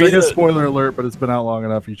 For Which I guess, spoiler alert, but it's been out long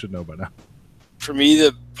enough. You should know by now. For me,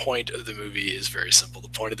 the point of the movie is very simple. The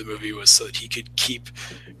point of the movie was so that he could keep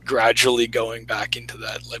gradually going back into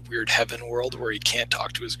that like weird heaven world where he can't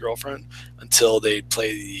talk to his girlfriend until they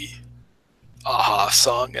play the Aha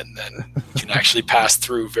song, and then you can actually pass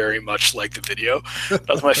through very much like the video. That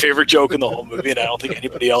was my favorite joke in the whole movie, and I don't think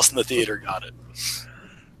anybody else in the theater got it.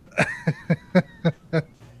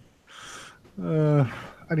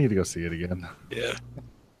 I need to go see it again. Yeah.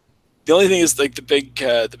 The only thing is like the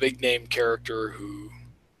big name character who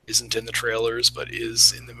isn't in the trailers but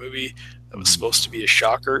is in the movie that was supposed to be a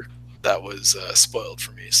shocker. That was spoiled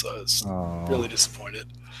for me, so I was really disappointed.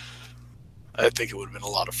 I think it would have been a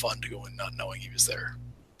lot of fun to go in not knowing he was there.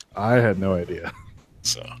 I had no idea.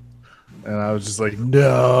 So, and I was just like,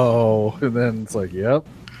 no. And then it's like, yep.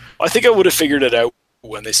 I think I would have figured it out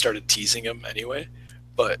when they started teasing him anyway,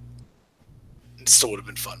 but It still would have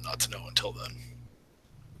been fun not to know until then.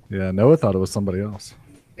 Yeah, Noah thought it was somebody else.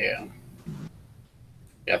 Yeah.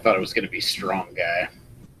 Yeah, I thought it was going to be Strong Guy.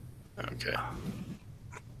 Okay.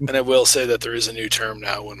 And I will say that there is a new term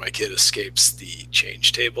now when my kid escapes the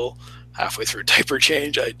change table halfway through diaper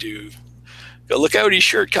change. I do go, look out, he's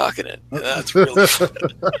shirt cocking it. And that's really fun.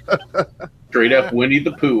 Straight up Winnie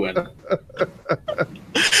the Pooh. And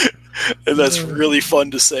that's really fun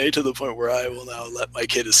to say, to the point where I will now let my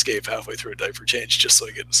kid escape halfway through a diaper change just so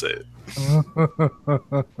I get to say it.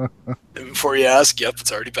 And before you ask, yep,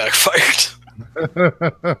 it's already backfired.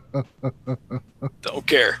 Don't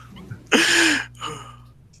care.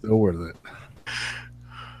 Still worth it.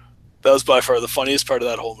 That was by far the funniest part of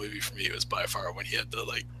that whole movie for me. Was by far when he had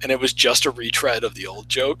the and it was just a retread of the old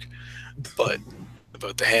joke, but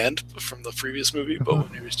about the hand from the previous movie. But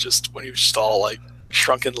when he was just all like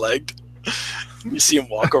shrunken legged, you see him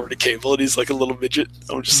walk over to Cable and he's like a little midget.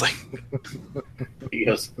 I'm just like, he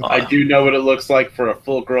goes, I do know what it looks like for a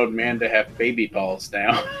full grown man to have baby balls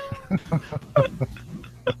now.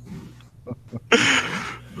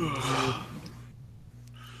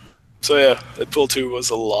 So yeah, Deadpool 2 was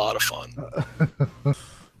a lot of fun.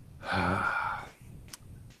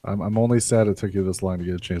 I'm only sad it took you this long to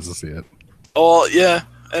get a chance to see it. Oh yeah,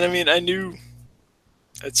 and I mean, I knew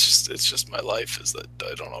it's just my life is that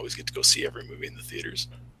I don't always get to go see every movie in the theaters.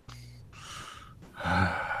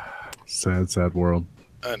 Sad world.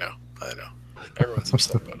 I know. Everyone's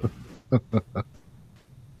upset about it.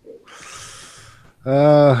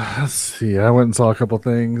 Let's see. I went and saw a couple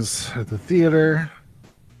things at the theater.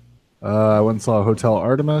 I went and saw Hotel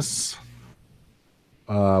Artemis,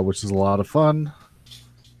 which is a lot of fun.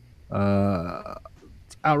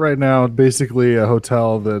 It's out right now. Basically, a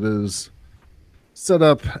hotel that is set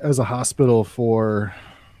up as a hospital for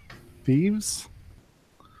thieves,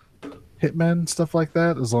 hitmen, stuff like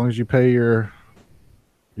that. As long as you pay your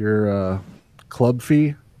club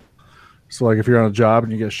fee. So, like, if you're on a job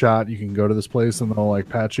and you get shot, you can go to this place and they'll like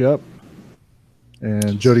patch you up.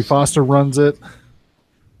 And Jodie Foster runs it.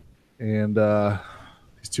 And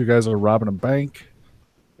these two guys are robbing a bank,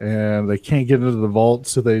 and they can't get into the vault,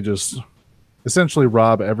 so they just essentially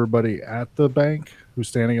rob everybody at the bank who's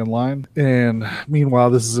standing in line. And meanwhile,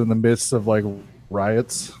 this is in the midst of like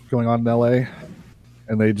riots going on in LA,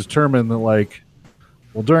 and they determine that like,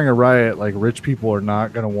 well, during a riot, like rich people are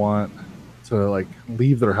not going to want to like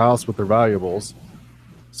leave their house with their valuables,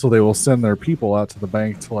 so they will send their people out to the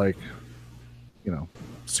bank to like, you know,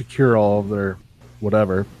 secure all of their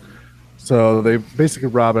whatever. So they basically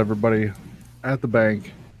rob everybody at the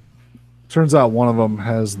bank. Turns out one of them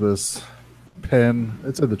has this pen.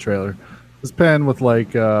 It's in the trailer. This pen with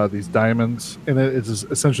like these diamonds in it. It's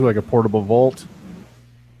essentially like a portable vault.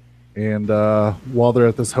 And while they're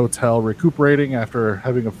at this hotel recuperating after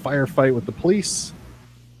having a firefight with the police,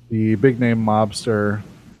 the big name mobster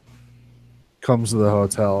comes to the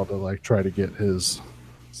hotel to like try to get his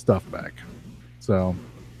stuff back. So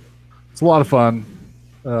it's a lot of fun.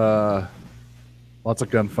 Lots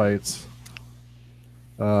of gunfights.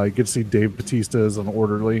 You get to see Dave Bautista as an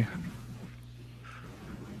orderly,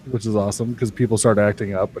 which is awesome because people start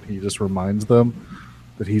acting up and he just reminds them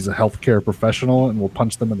that he's a healthcare professional and will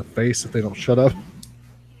punch them in the face if they don't shut up.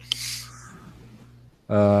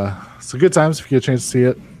 So good times. If you get a chance to see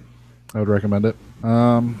it, I would recommend it.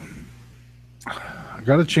 I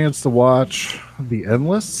got a chance to watch The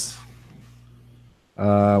Endless,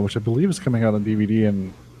 which I believe is coming out on DVD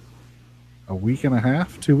in a week and a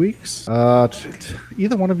half, 2 weeks.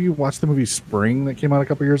 Either one of you watched the movie Spring that came out a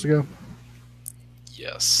couple years ago?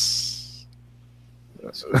 Yes.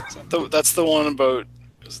 That's the one about,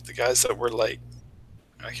 was it the guys that were like,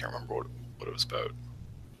 I can't remember what it was about.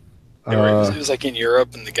 It was like in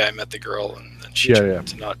Europe, and the guy met the girl, and then she turned out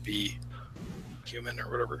to not be human or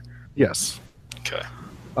whatever. Yes. Okay.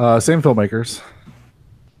 Same filmmakers.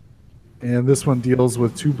 And this one deals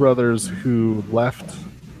with two brothers who left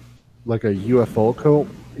like a UFO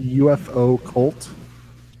cult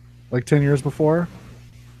like 10 years before.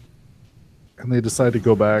 And they decide to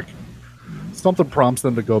go back. Something prompts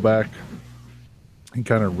them to go back and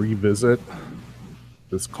kind of revisit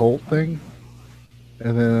this cult thing.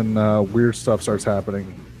 And then weird stuff starts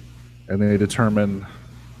happening. And they determine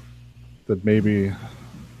that maybe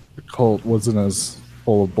the cult wasn't as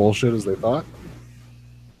full of bullshit as they thought.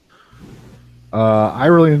 I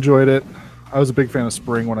really enjoyed it. I was a big fan of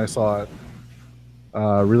Spring when I saw it.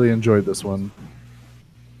 Really enjoyed this one.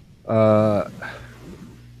 I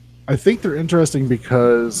think they're interesting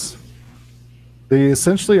because they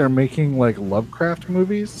essentially are making like Lovecraft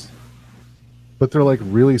movies, but they're like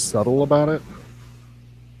really subtle about it.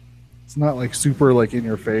 It's not like super like in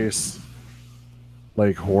your face,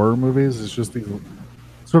 like horror movies. It's just these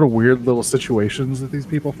sort of weird little situations that these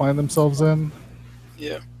people find themselves in.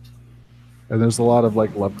 Yeah. And there's a lot of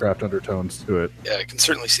like Lovecraft undertones to it. Yeah, I can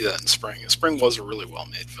certainly see that in Spring. Spring was a really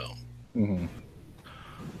well-made film. Mm-hmm.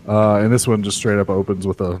 And this one just straight up opens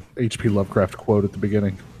with a H.P. Lovecraft quote at the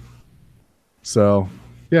beginning. So,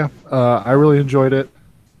 yeah, I really enjoyed it.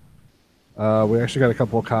 We actually got a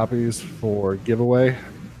couple of copies for giveaway.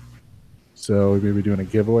 So we may be doing a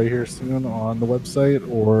giveaway here soon on the website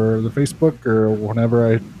or the Facebook or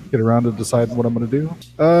whenever I get around to deciding what I'm going to do.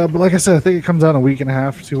 But like I said, I think it comes out in a week and a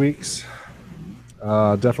half, 2 weeks.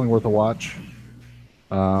 Definitely worth a watch.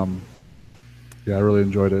 Yeah, I really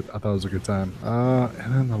enjoyed it. I thought it was a good time.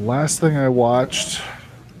 And then the last thing I watched,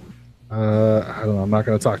 I don't know, I'm not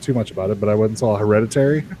going to talk too much about it, but I went and saw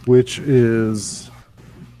Hereditary, which is,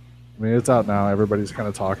 I mean, it's out now. Everybody's kind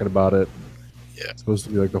of talking about it. Yeah. It's supposed to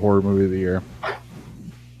be like the horror movie of the year.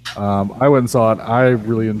 I went and saw it. I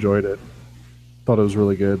really enjoyed it. Thought it was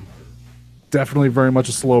really good. Definitely very much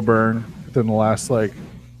a slow burn. Within the last like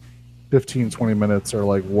 15, 20 minutes are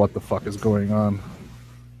like, what the fuck is going on?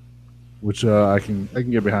 Which I can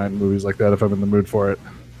get behind movies like that if I'm in the mood for it.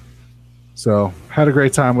 So, had a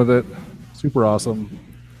great time with it. Super awesome.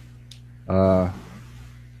 Yeah.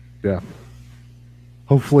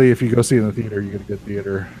 Hopefully, if you go see it in the theater, you get a good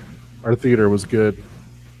theater. Our theater was good.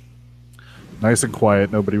 Nice and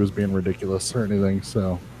quiet. Nobody was being ridiculous or anything.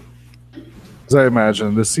 So, as I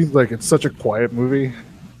imagine, this seems like it's such a quiet movie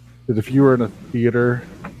that if you were in a theater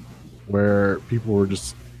where people were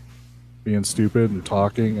just being stupid and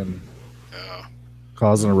talking and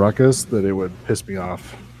causing a ruckus, that it would piss me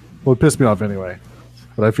off. Well, it pissed me off anyway.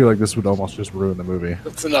 But I feel like this would almost just ruin the movie.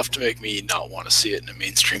 That's enough to make me not want to see it in a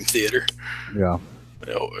mainstream theater. Yeah.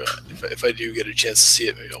 You know, if I do get a chance to see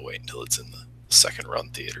it, maybe I'll wait until it's in the second run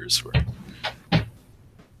theaters where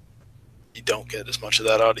you don't get as much of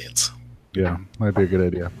that audience. Yeah, might be a good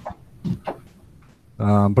idea.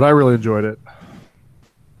 But I really enjoyed it.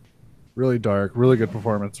 Really dark, really good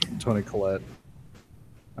performance from Toni Collette.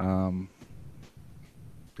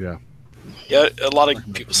 Yeah. Yeah, a lot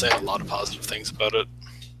of people saying a lot of positive things about it.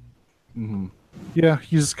 Mm-hmm. Yeah,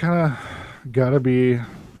 you just kind of gotta make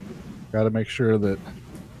sure that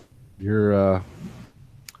you're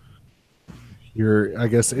I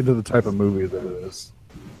guess into the type of movie that it is.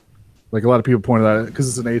 Like a lot of people pointed out, because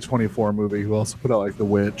it's an A24 movie who also put out like The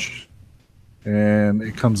Witch and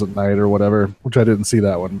It Comes at Night or whatever, which I didn't see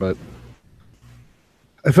that one, but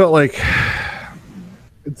I felt like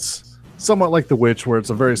it's somewhat like The Witch, where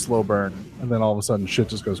it's a very slow burn, and then all of a sudden shit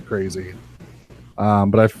just goes crazy.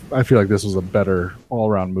 But I feel like this was a better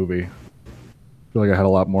all-around movie. I feel like I had a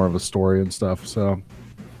lot more of a story and stuff, so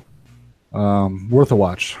worth a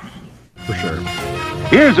watch, for sure.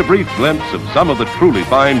 Here's a brief glimpse of some of the truly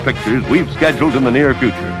fine pictures we've scheduled in the near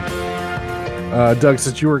future. Doug,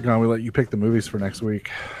 since you were gone, we let you pick the movies for next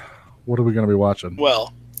week. What are we going to be watching?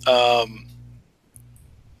 Well, I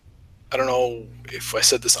don't know if I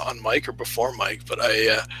said this on mic or before mic, but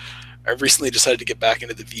I recently decided to get back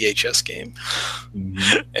into the VHS game.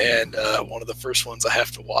 Mm-hmm. And one of the first ones I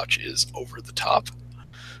have to watch is Over the Top,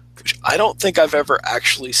 which I don't think I've ever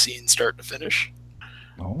actually seen start to finish.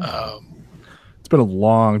 Oh. It's been a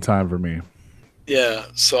long time for me. Yeah,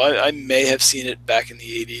 so I may have seen it back in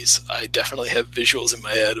the 80s. I definitely have visuals in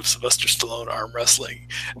my head of Sylvester Stallone arm wrestling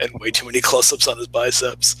and way too many close-ups on his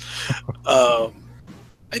biceps. I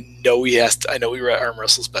know he arm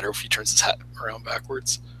wrestles better if he turns his hat around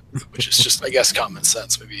backwards, which is just, I guess, common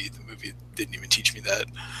sense. Maybe the movie didn't even teach me that.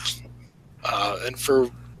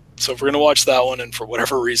 So if we're going to watch that one, and for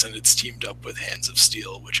whatever reason it's teamed up with Hands of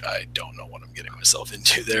Steel, which I don't know what I'm getting myself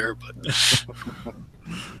into there, but...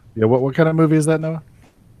 Yeah, what kind of movie is that, Noah?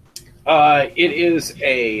 It is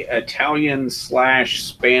a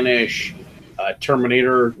Italian/Spanish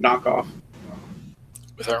Terminator knockoff.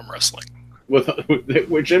 With arm wrestling.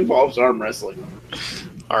 Which involves arm wrestling.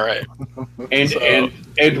 All right.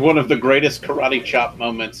 And one of the greatest karate chop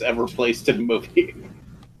moments ever placed in a movie.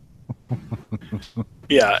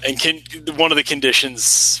 Yeah, and one of the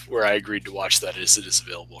conditions where I agreed to watch that is it is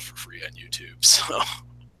available for free on YouTube. So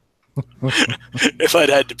if I'd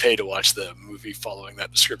had to pay to watch the movie following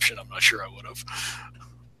that description, I'm not sure I would have.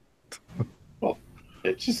 Well,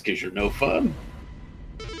 it's just because you're no fun.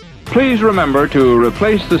 Please remember to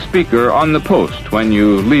replace the speaker on the post when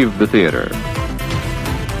you leave the theater.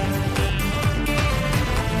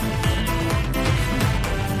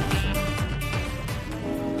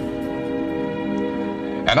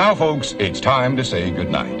 And now, folks, it's time to say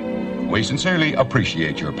goodnight. We sincerely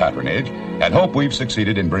appreciate your patronage and hope we've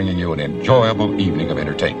succeeded in bringing you an enjoyable evening of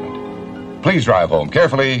entertainment. Please drive home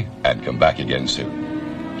carefully and come back again soon.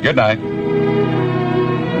 Good night.